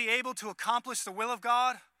is fully able to accomplish the will of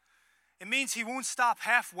God. It means he won't stop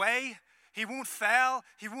halfway. He won't fail.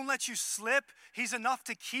 He won't let you slip. He's enough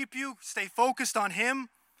to keep you. Stay focused on him.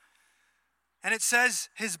 And it says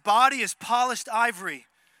his body is polished ivory,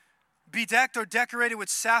 bedecked or decorated with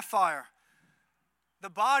sapphire. The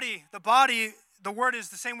body, the word is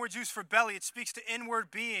the same word used for belly. It speaks to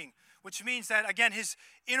inward being, which means that, again, his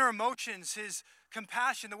inner emotions, his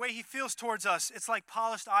compassion, the way he feels towards us, it's like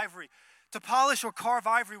polished ivory. To polish or carve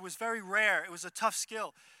ivory was very rare. It was a tough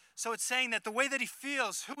skill. So it's saying that the way that he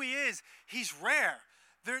feels, who he is, he's rare.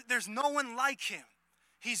 There's no one like him.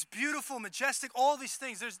 He's beautiful, majestic, all these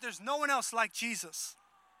things. There's no one else like Jesus.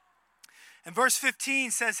 And verse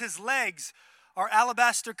 15 says his legs are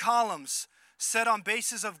alabaster columns set on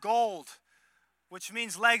bases of gold, which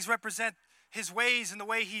means legs represent his ways and the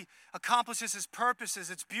way he accomplishes his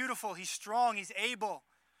purposes. It's beautiful. He's strong. He's able.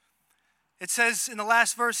 It says in the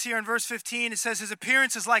last verse here in verse 15, it says his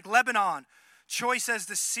appearance is like Lebanon, choice as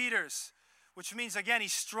the cedars, which means, again,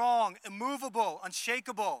 he's strong, immovable,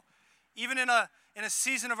 unshakable. Even in a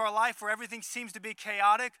season of our life where everything seems to be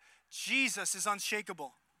chaotic, Jesus is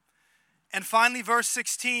unshakable. And finally, verse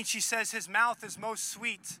 16, she says his mouth is most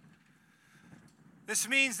sweet. This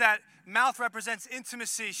means that mouth represents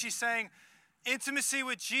intimacy. She's saying intimacy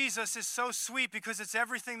with Jesus is so sweet because it's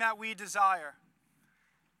everything that we desire.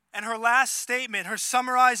 And her last statement, her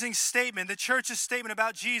summarizing statement, the church's statement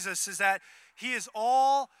about Jesus is that he is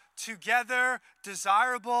altogether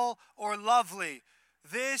desirable or lovely.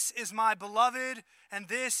 This is my beloved and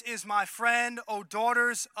this is my friend, O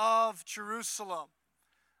daughters of Jerusalem.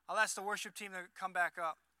 I'll ask the worship team to come back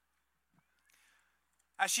up.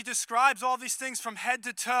 As she describes all these things from head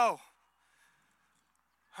to toe,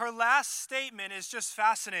 her last statement is just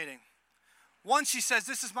fascinating. One, she says,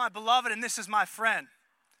 this is my beloved and this is my friend.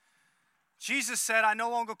 Jesus said, I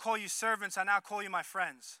no longer call you servants, I now call you my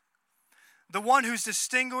friends. The one who's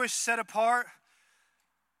distinguished, set apart,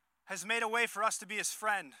 has made a way for us to be his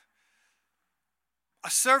friend.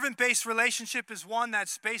 A servant-based relationship is one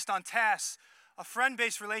that's based on tasks. A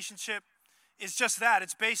friend-based relationship is just that.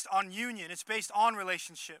 It's based on union. It's based on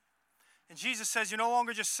relationship. And Jesus says, you're no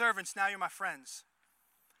longer just servants, now you're my friends.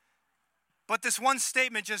 But this one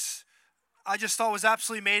statement I just thought was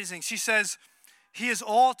absolutely amazing. She says, he is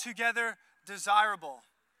altogether desirable.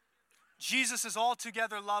 Jesus is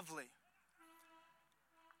altogether lovely.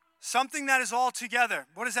 Something that is altogether.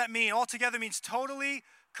 What does that mean? Altogether means totally,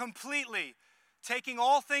 completely, taking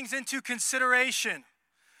all things into consideration.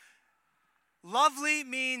 Lovely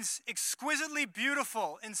means exquisitely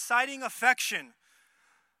beautiful, inciting affection.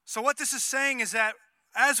 So what this is saying is that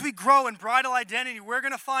as we grow in bridal identity, we're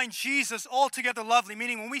going to find Jesus altogether lovely,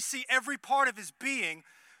 meaning when we see every part of his being,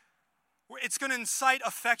 it's going to incite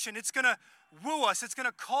affection. It's going to woo us. It's going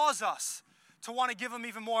to cause us to want to give him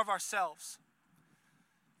even more of ourselves.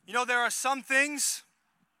 You know, there are some things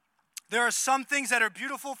that are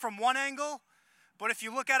beautiful from one angle, but if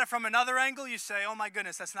you look at it from another angle, you say, oh my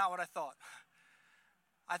goodness, that's not what I thought.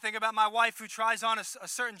 I think about my wife who tries on a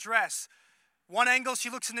certain dress. One angle, she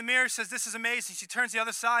looks in the mirror, says, this is amazing. She turns the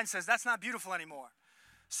other side and says, that's not beautiful anymore.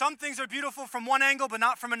 Some things are beautiful from one angle, but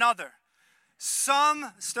not from another.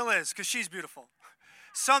 Some still is, because she's beautiful.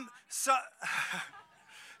 Some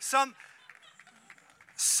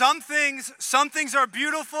things are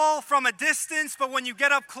beautiful from a distance, but when you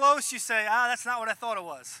get up close, you say, that's not what I thought it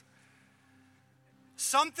was.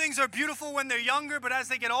 Some things are beautiful when they're younger, but as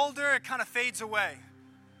they get older, it kind of fades away.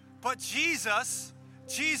 But Jesus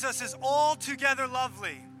is altogether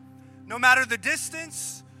lovely. No matter the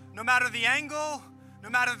distance, no matter the angle, no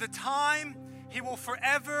matter the time, he will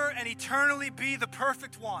forever and eternally be the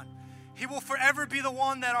perfect one. He will forever be the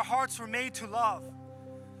one that our hearts were made to love.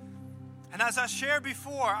 And as I shared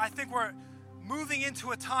before, I think we're moving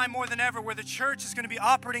into a time more than ever where the church is going to be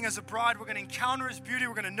operating as a bride. We're going to encounter his beauty.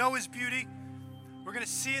 We're going to know his beauty. We're going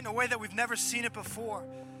to see it in a way that we've never seen it before.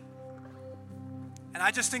 And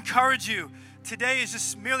I just encourage you, today is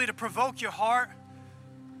just merely to provoke your heart,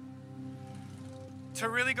 to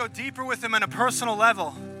really go deeper with him on a personal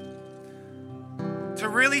level, to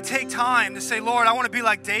really take time to say, Lord, I want to be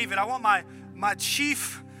like David. I want my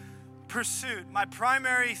chief pursuit, my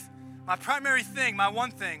primary thing, my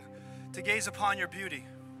one thing, to gaze upon your beauty.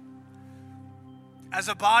 As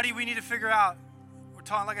a body, we need to figure out, we're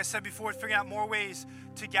talking, like I said before, figuring out more ways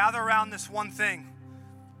to gather around this one thing,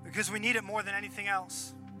 because we need it more than anything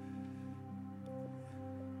else.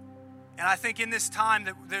 And I think in this time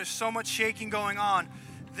that there's so much shaking going on,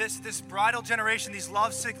 this bridal generation, these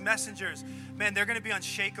lovesick messengers, man, they're going to be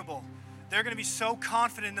unshakable. They're going to be so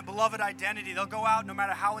confident in the beloved identity. They'll go out no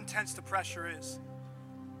matter how intense the pressure is.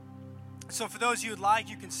 So for those of you who'd like,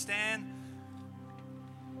 you can stand.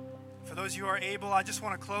 For those of you who are able, I just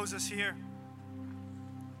want to close us here.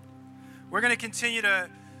 We're going to continue to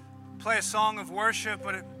play a song of worship,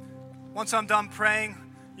 but once I'm done praying,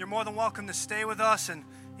 you're more than welcome to stay with us and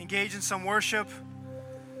engage in some worship.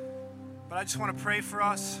 But I just want to pray for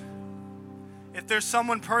us. If there's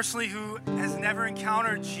someone personally who has never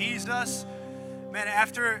encountered Jesus, man,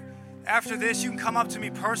 after this, you can come up to me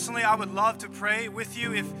personally. I would love to pray with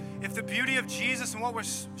you. If the beauty of Jesus and what we're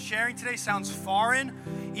sharing today sounds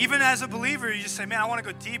foreign, even as a believer, you just say, man, I want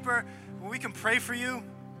to go deeper. Well, we can pray for you.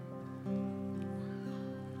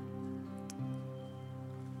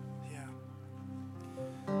 Yeah.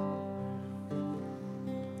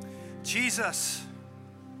 Jesus.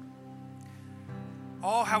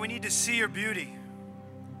 Oh, how we need to see your beauty.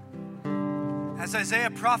 As Isaiah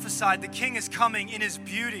prophesied, the King is coming in his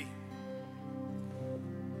beauty.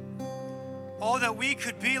 Oh, that we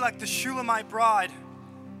could be like the Shulamite bride.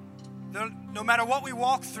 No matter what we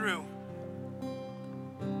walk through,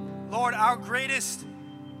 Lord, our greatest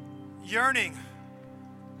yearning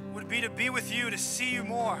would be to be with you, to see you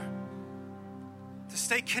more, to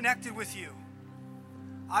stay connected with you.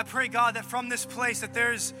 I pray, God, that from this place that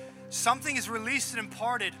there's something is released and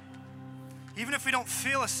imparted. Even if we don't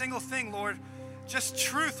feel a single thing, Lord, just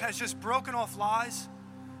truth has just broken off lies.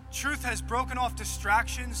 Truth has broken off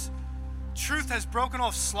distractions. Truth has broken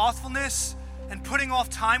off slothfulness and putting off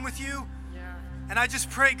time with you. Yeah. And I just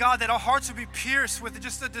pray, God, that our hearts would be pierced with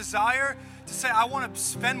just a desire to say, I want to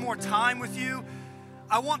spend more time with you.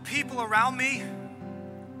 I want people around me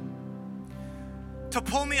to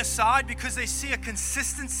pull me aside because they see a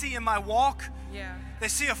consistency in my walk. Yeah. They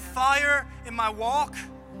see a fire in my walk.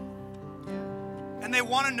 And they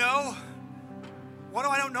want to know, what do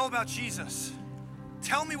I don't know about Jesus?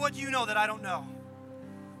 Tell me what you know that I don't know.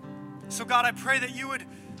 So God, I pray that you would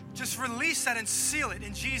just release that and seal it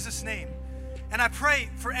in Jesus' name. And I pray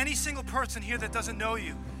for any single person here that doesn't know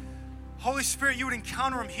you, Holy Spirit, you would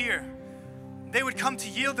encounter them here. They would come to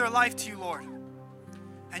yield their life to you, Lord.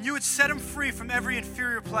 And you would set them free from every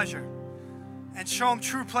inferior pleasure and show them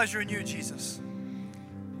true pleasure in you, Jesus.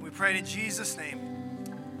 We pray it in Jesus' name.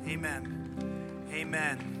 Amen.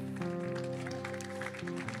 Amen.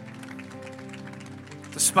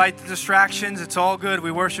 Despite the distractions, it's all good.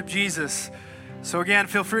 We worship Jesus. So again,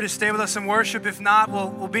 feel free to stay with us in worship. If not,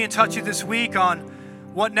 we'll be in touch with you this week on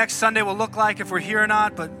what next Sunday will look like, if we're here or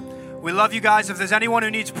not. But we love you guys. If there's anyone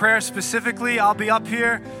who needs prayer specifically, I'll be up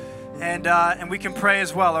here and we can pray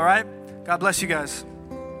as well, all right? God bless you guys.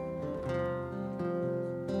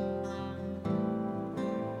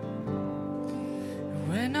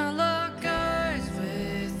 When I lock eyes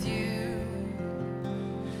with you,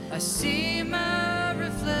 I see my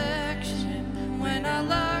reflection. When I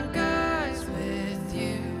lock eyes with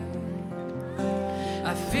you,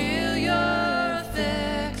 I feel your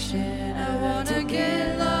affection.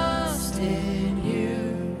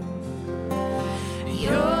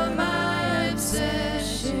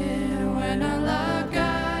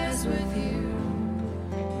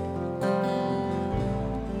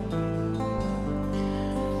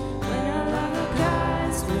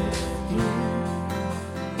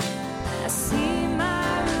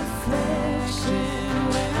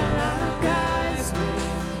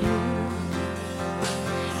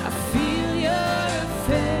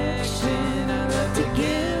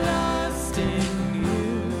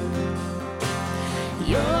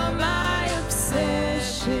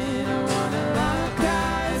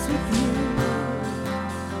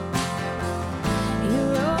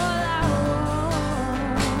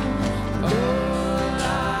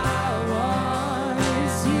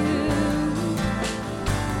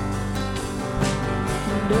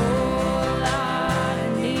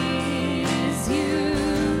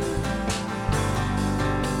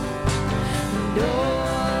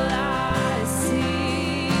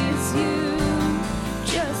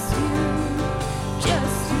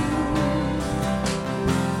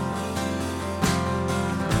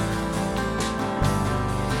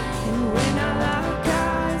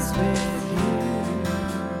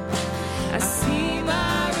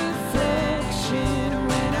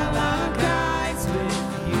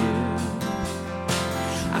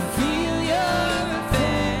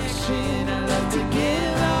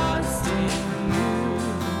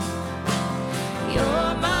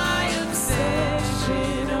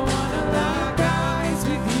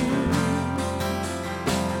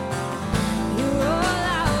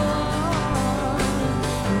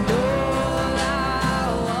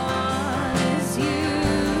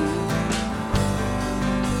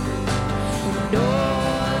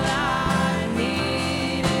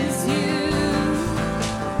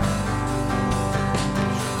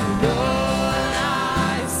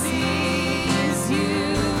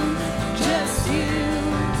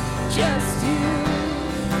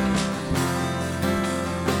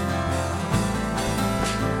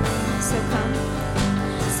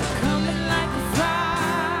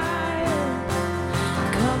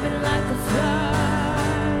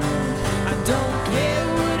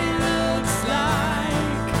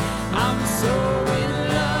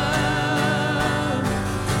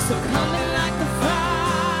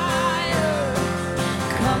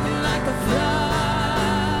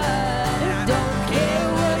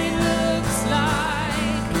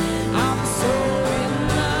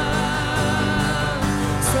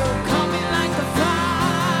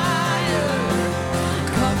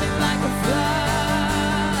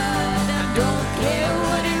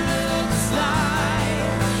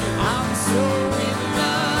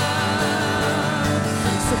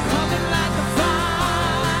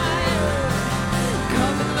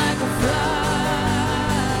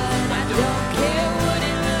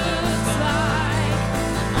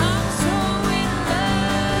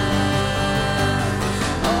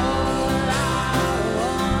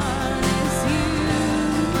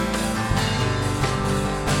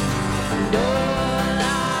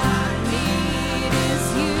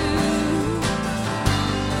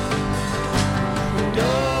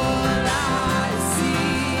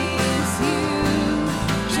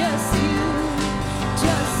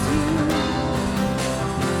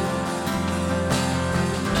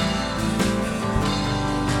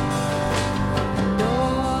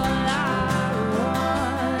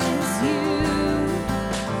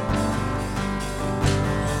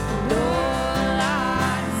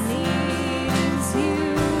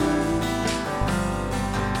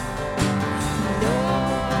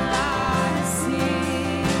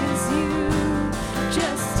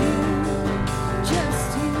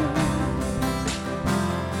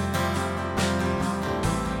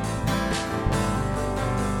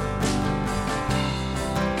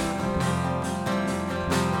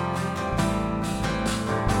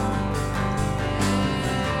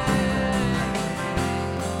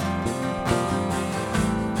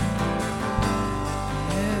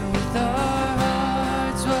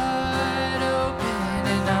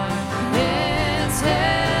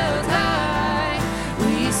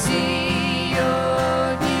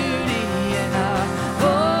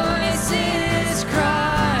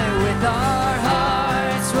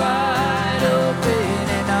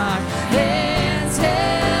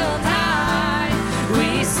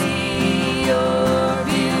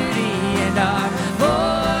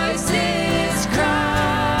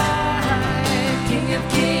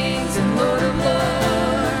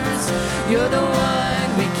 You're the one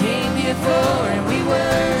we came here for, and we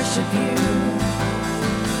worship you.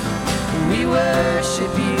 We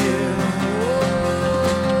worship you.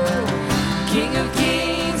 Oh, King of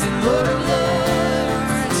kings and Lord of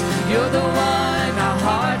lords. You're the one our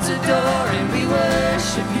hearts adore, and we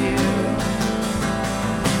worship you.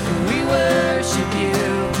 We worship you,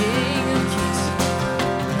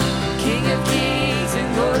 King of kings and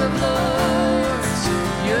Lord of lords.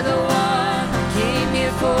 You're the one we came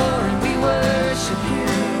here for, and we worship you.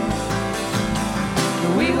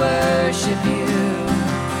 We worship you.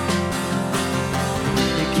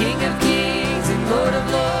 The King of kings and Lord of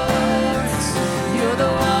lords. You're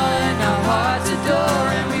the one our hearts adore,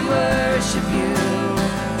 and we worship you.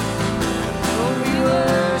 Oh, we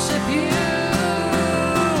worship you.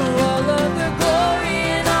 All of the glory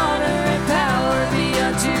and honor and power be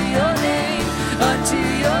unto your name, unto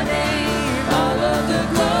your name. All of the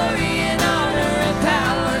glory and honor and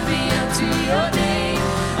power be unto your name,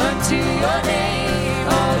 unto your name.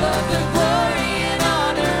 All of the glory and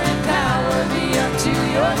honor and power be unto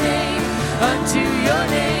your name, unto your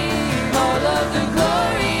name. All of the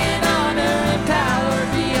glory and honor and power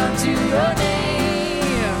be unto your name.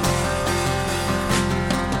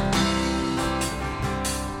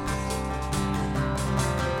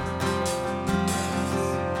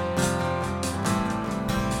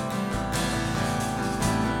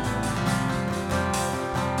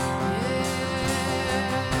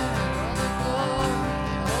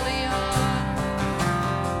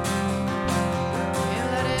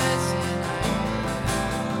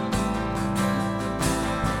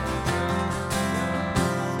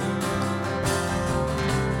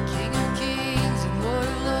 King of kings and Lord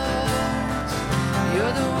of lords,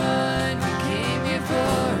 you're the one we came here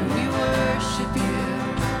for, and we worship you.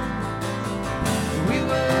 We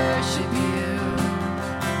worship you.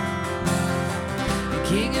 The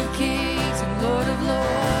King of kings and Lord of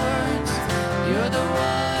lords, you're the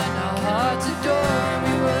one our hearts adore, and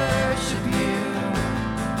we worship you.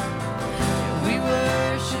 We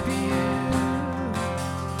worship you.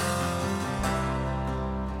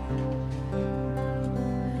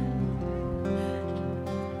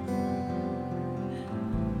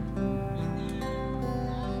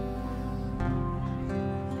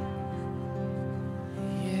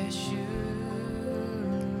 Yeshua.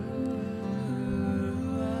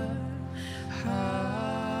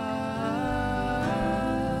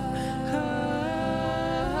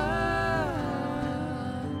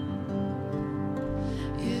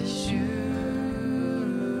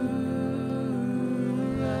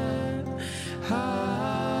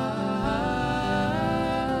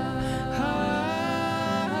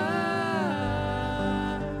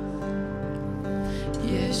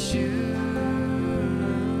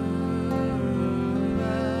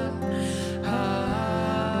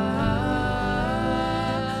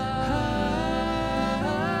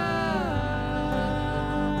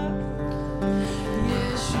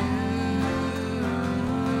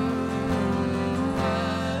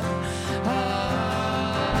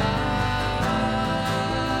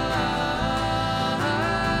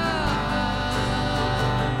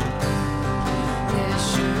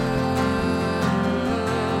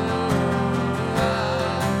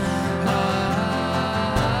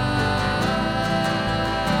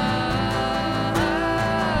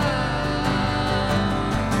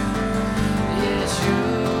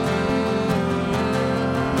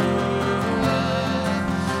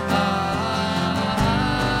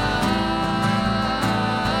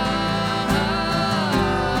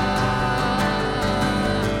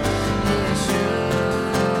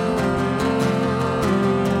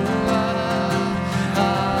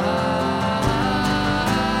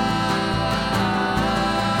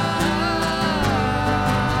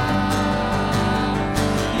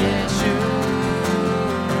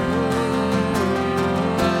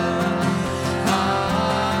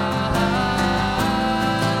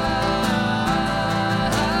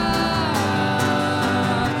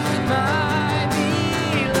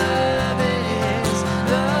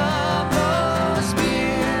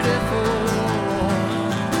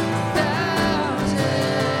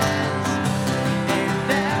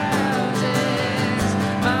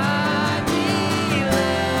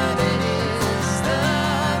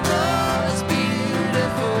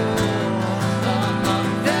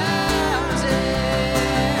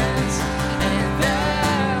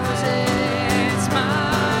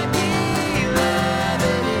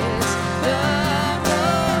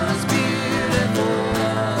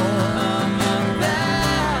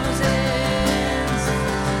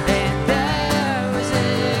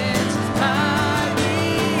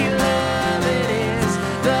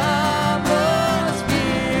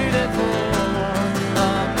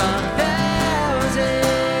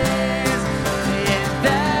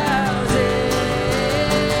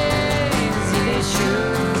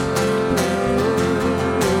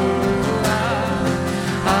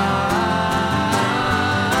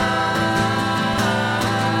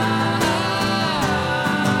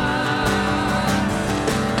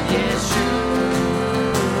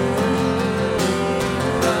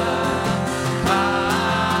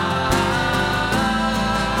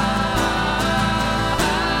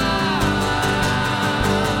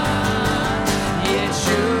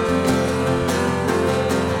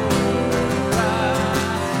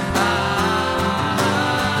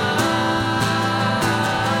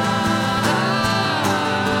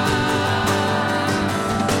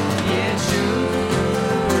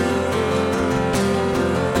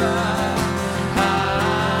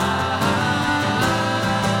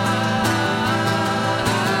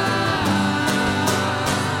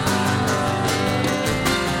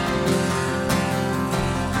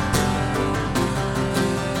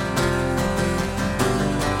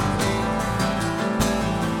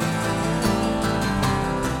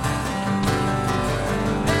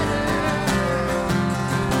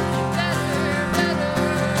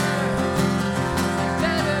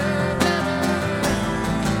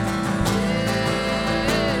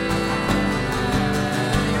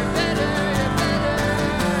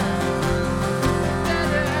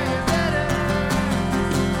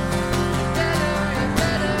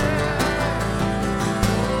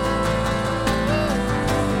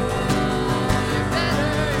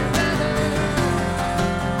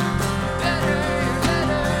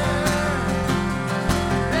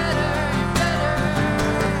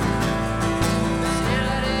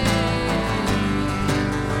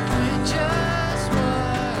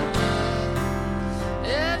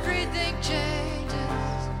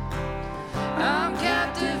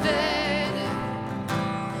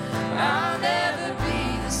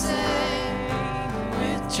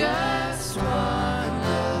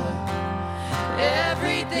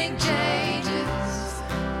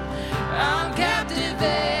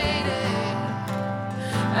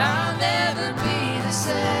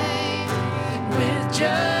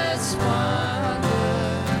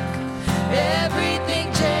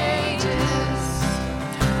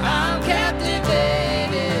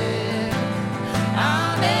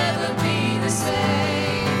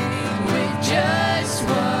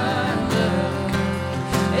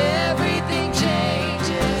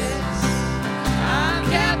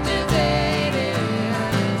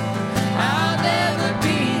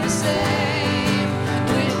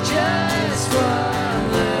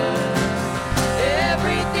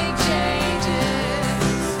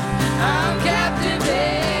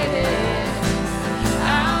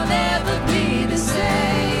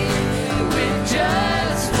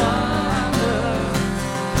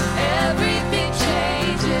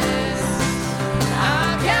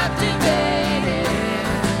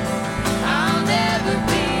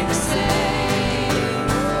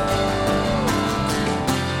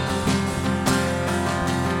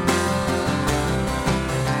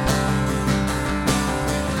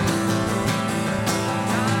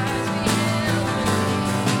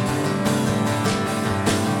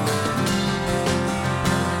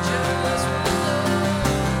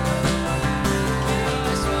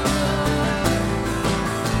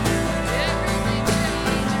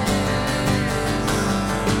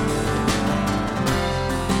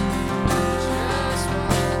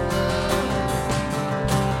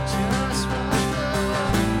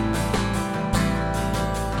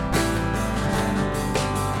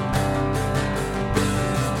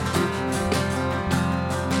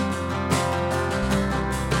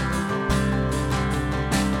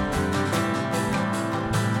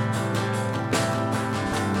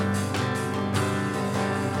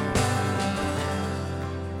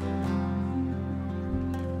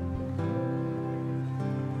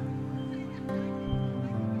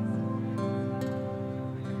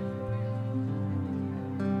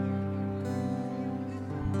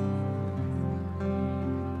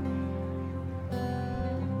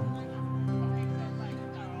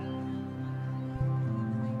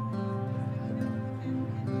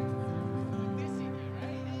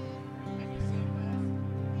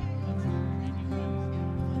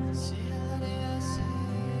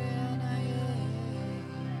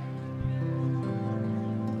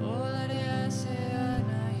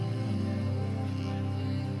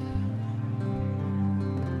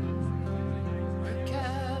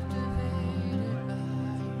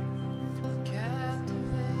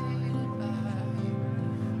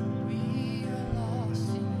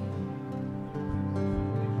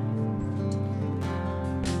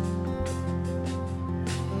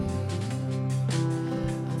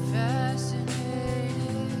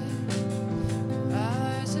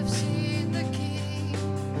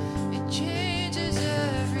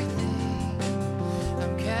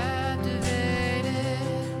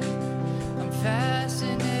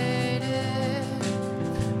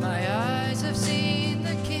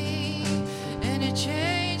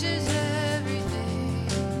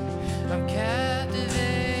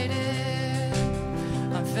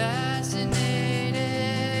 fascinated.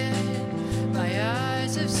 My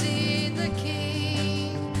eyes have seen the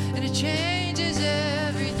King, and it changes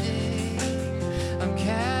everything. I'm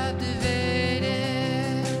captivated.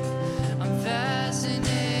 I'm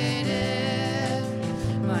fascinated.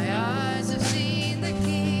 My eyes have seen the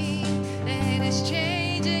King, and it's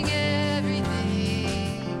changing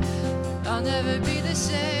everything. I'll never be the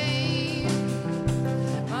same.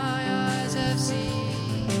 My eyes have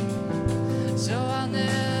seen, so I'll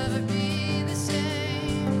never be the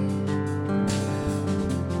same.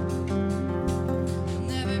 I'll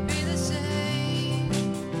never be the same.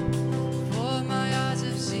 For my eyes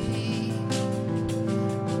have seen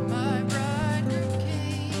my bridegroom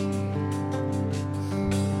King.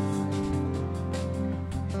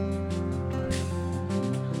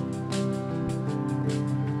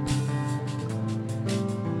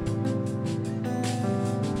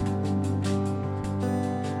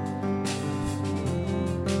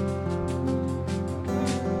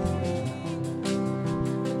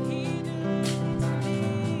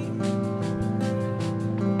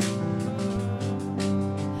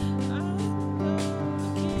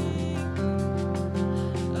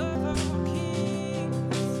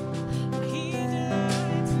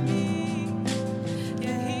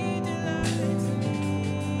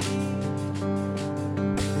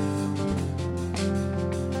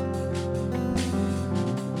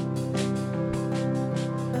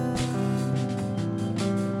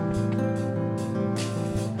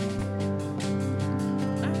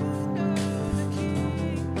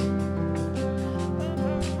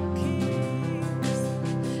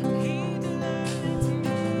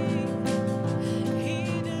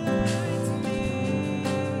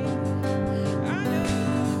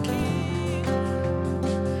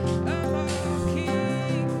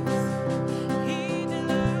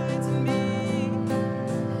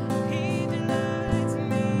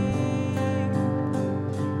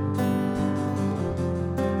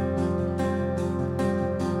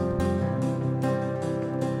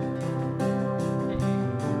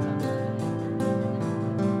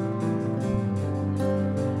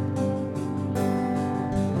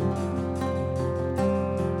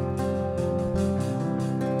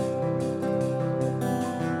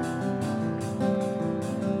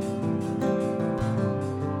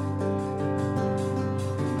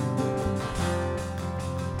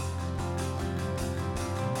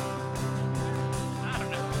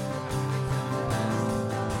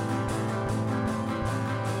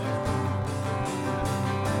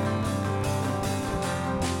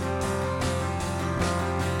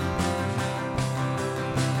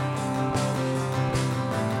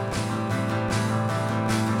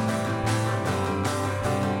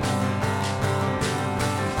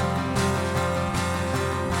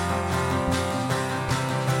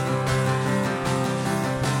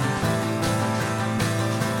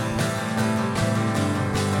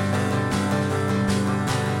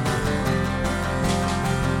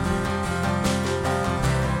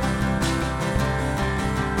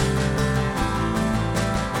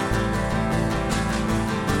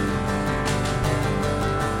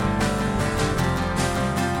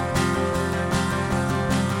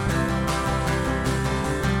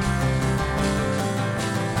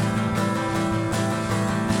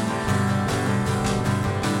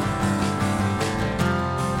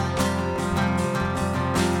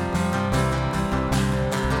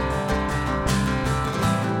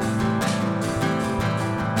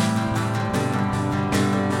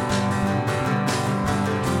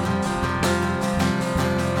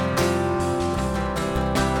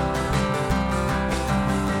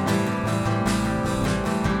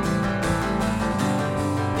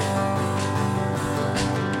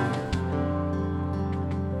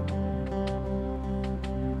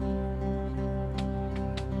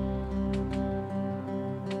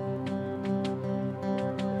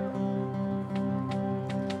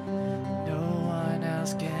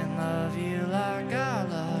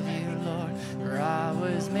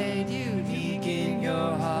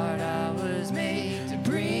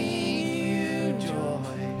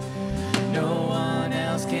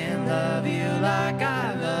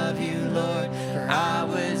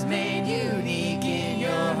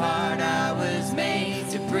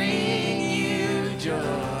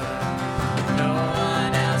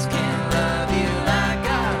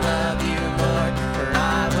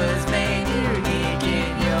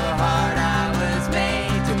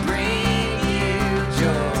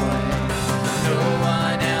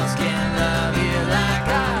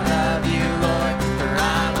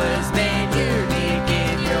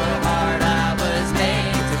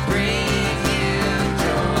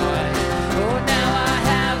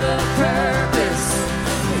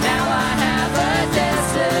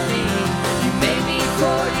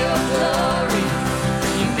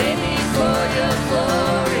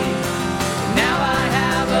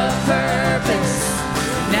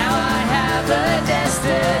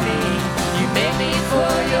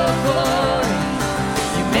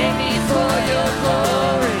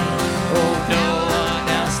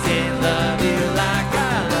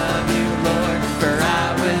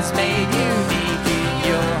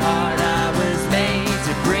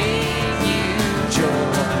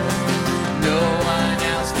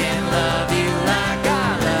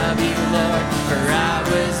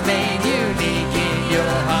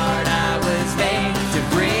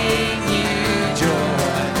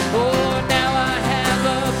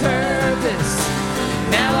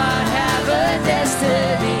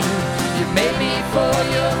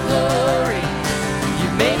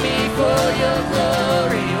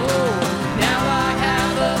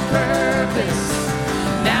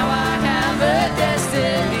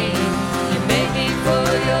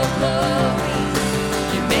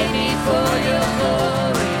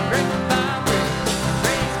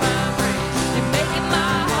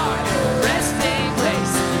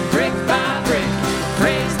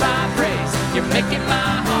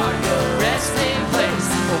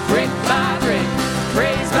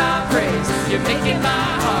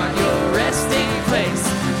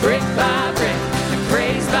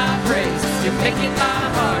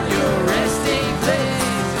 heart, your resting place.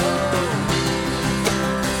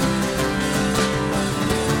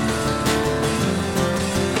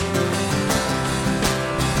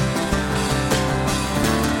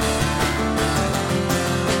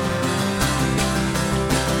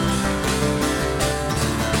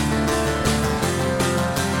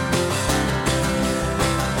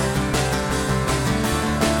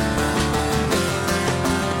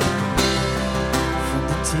 From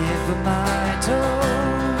the tip of my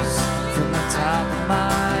toes, from the top of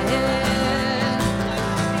my head,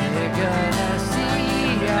 you're gonna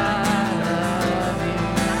see I love you.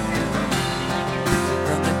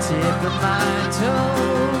 From the tip of my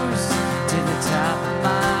toes to the top of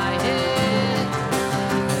my head,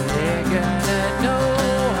 they're gonna know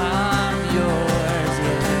I'm yours,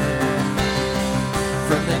 yeah.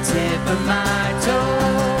 From the tip of my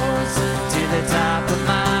toes to the top of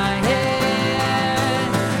my head,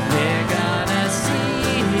 they're gonna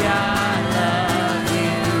see I love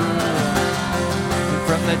you.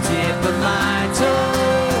 From the tip of my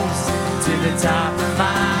toes to the top of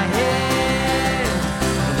my head,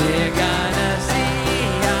 they're gonna see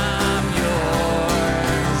I'm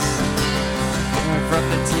yours. From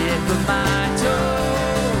the tip of my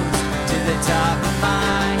toes to the top of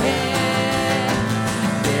my head,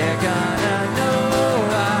 they're gonna know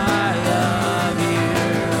I love you.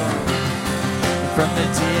 From the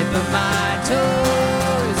tip of my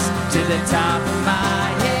toes to the top of my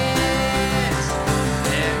head,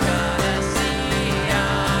 they're gonna see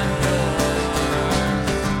I'm yours.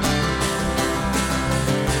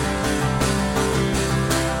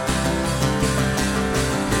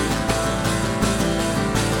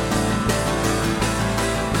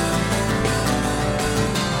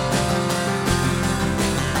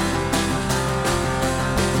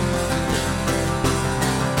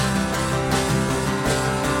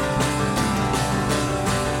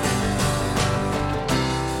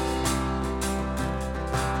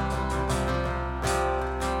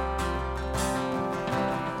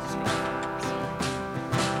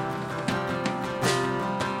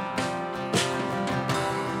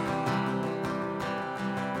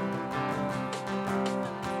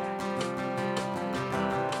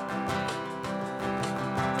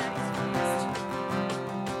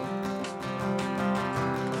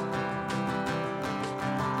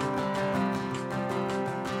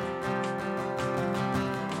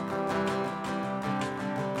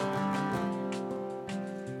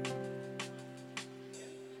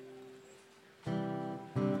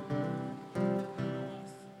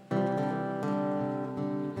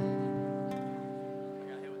 I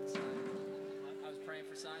got hit with the sign. I was praying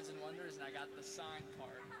for signs and wonders, and I got the sign part.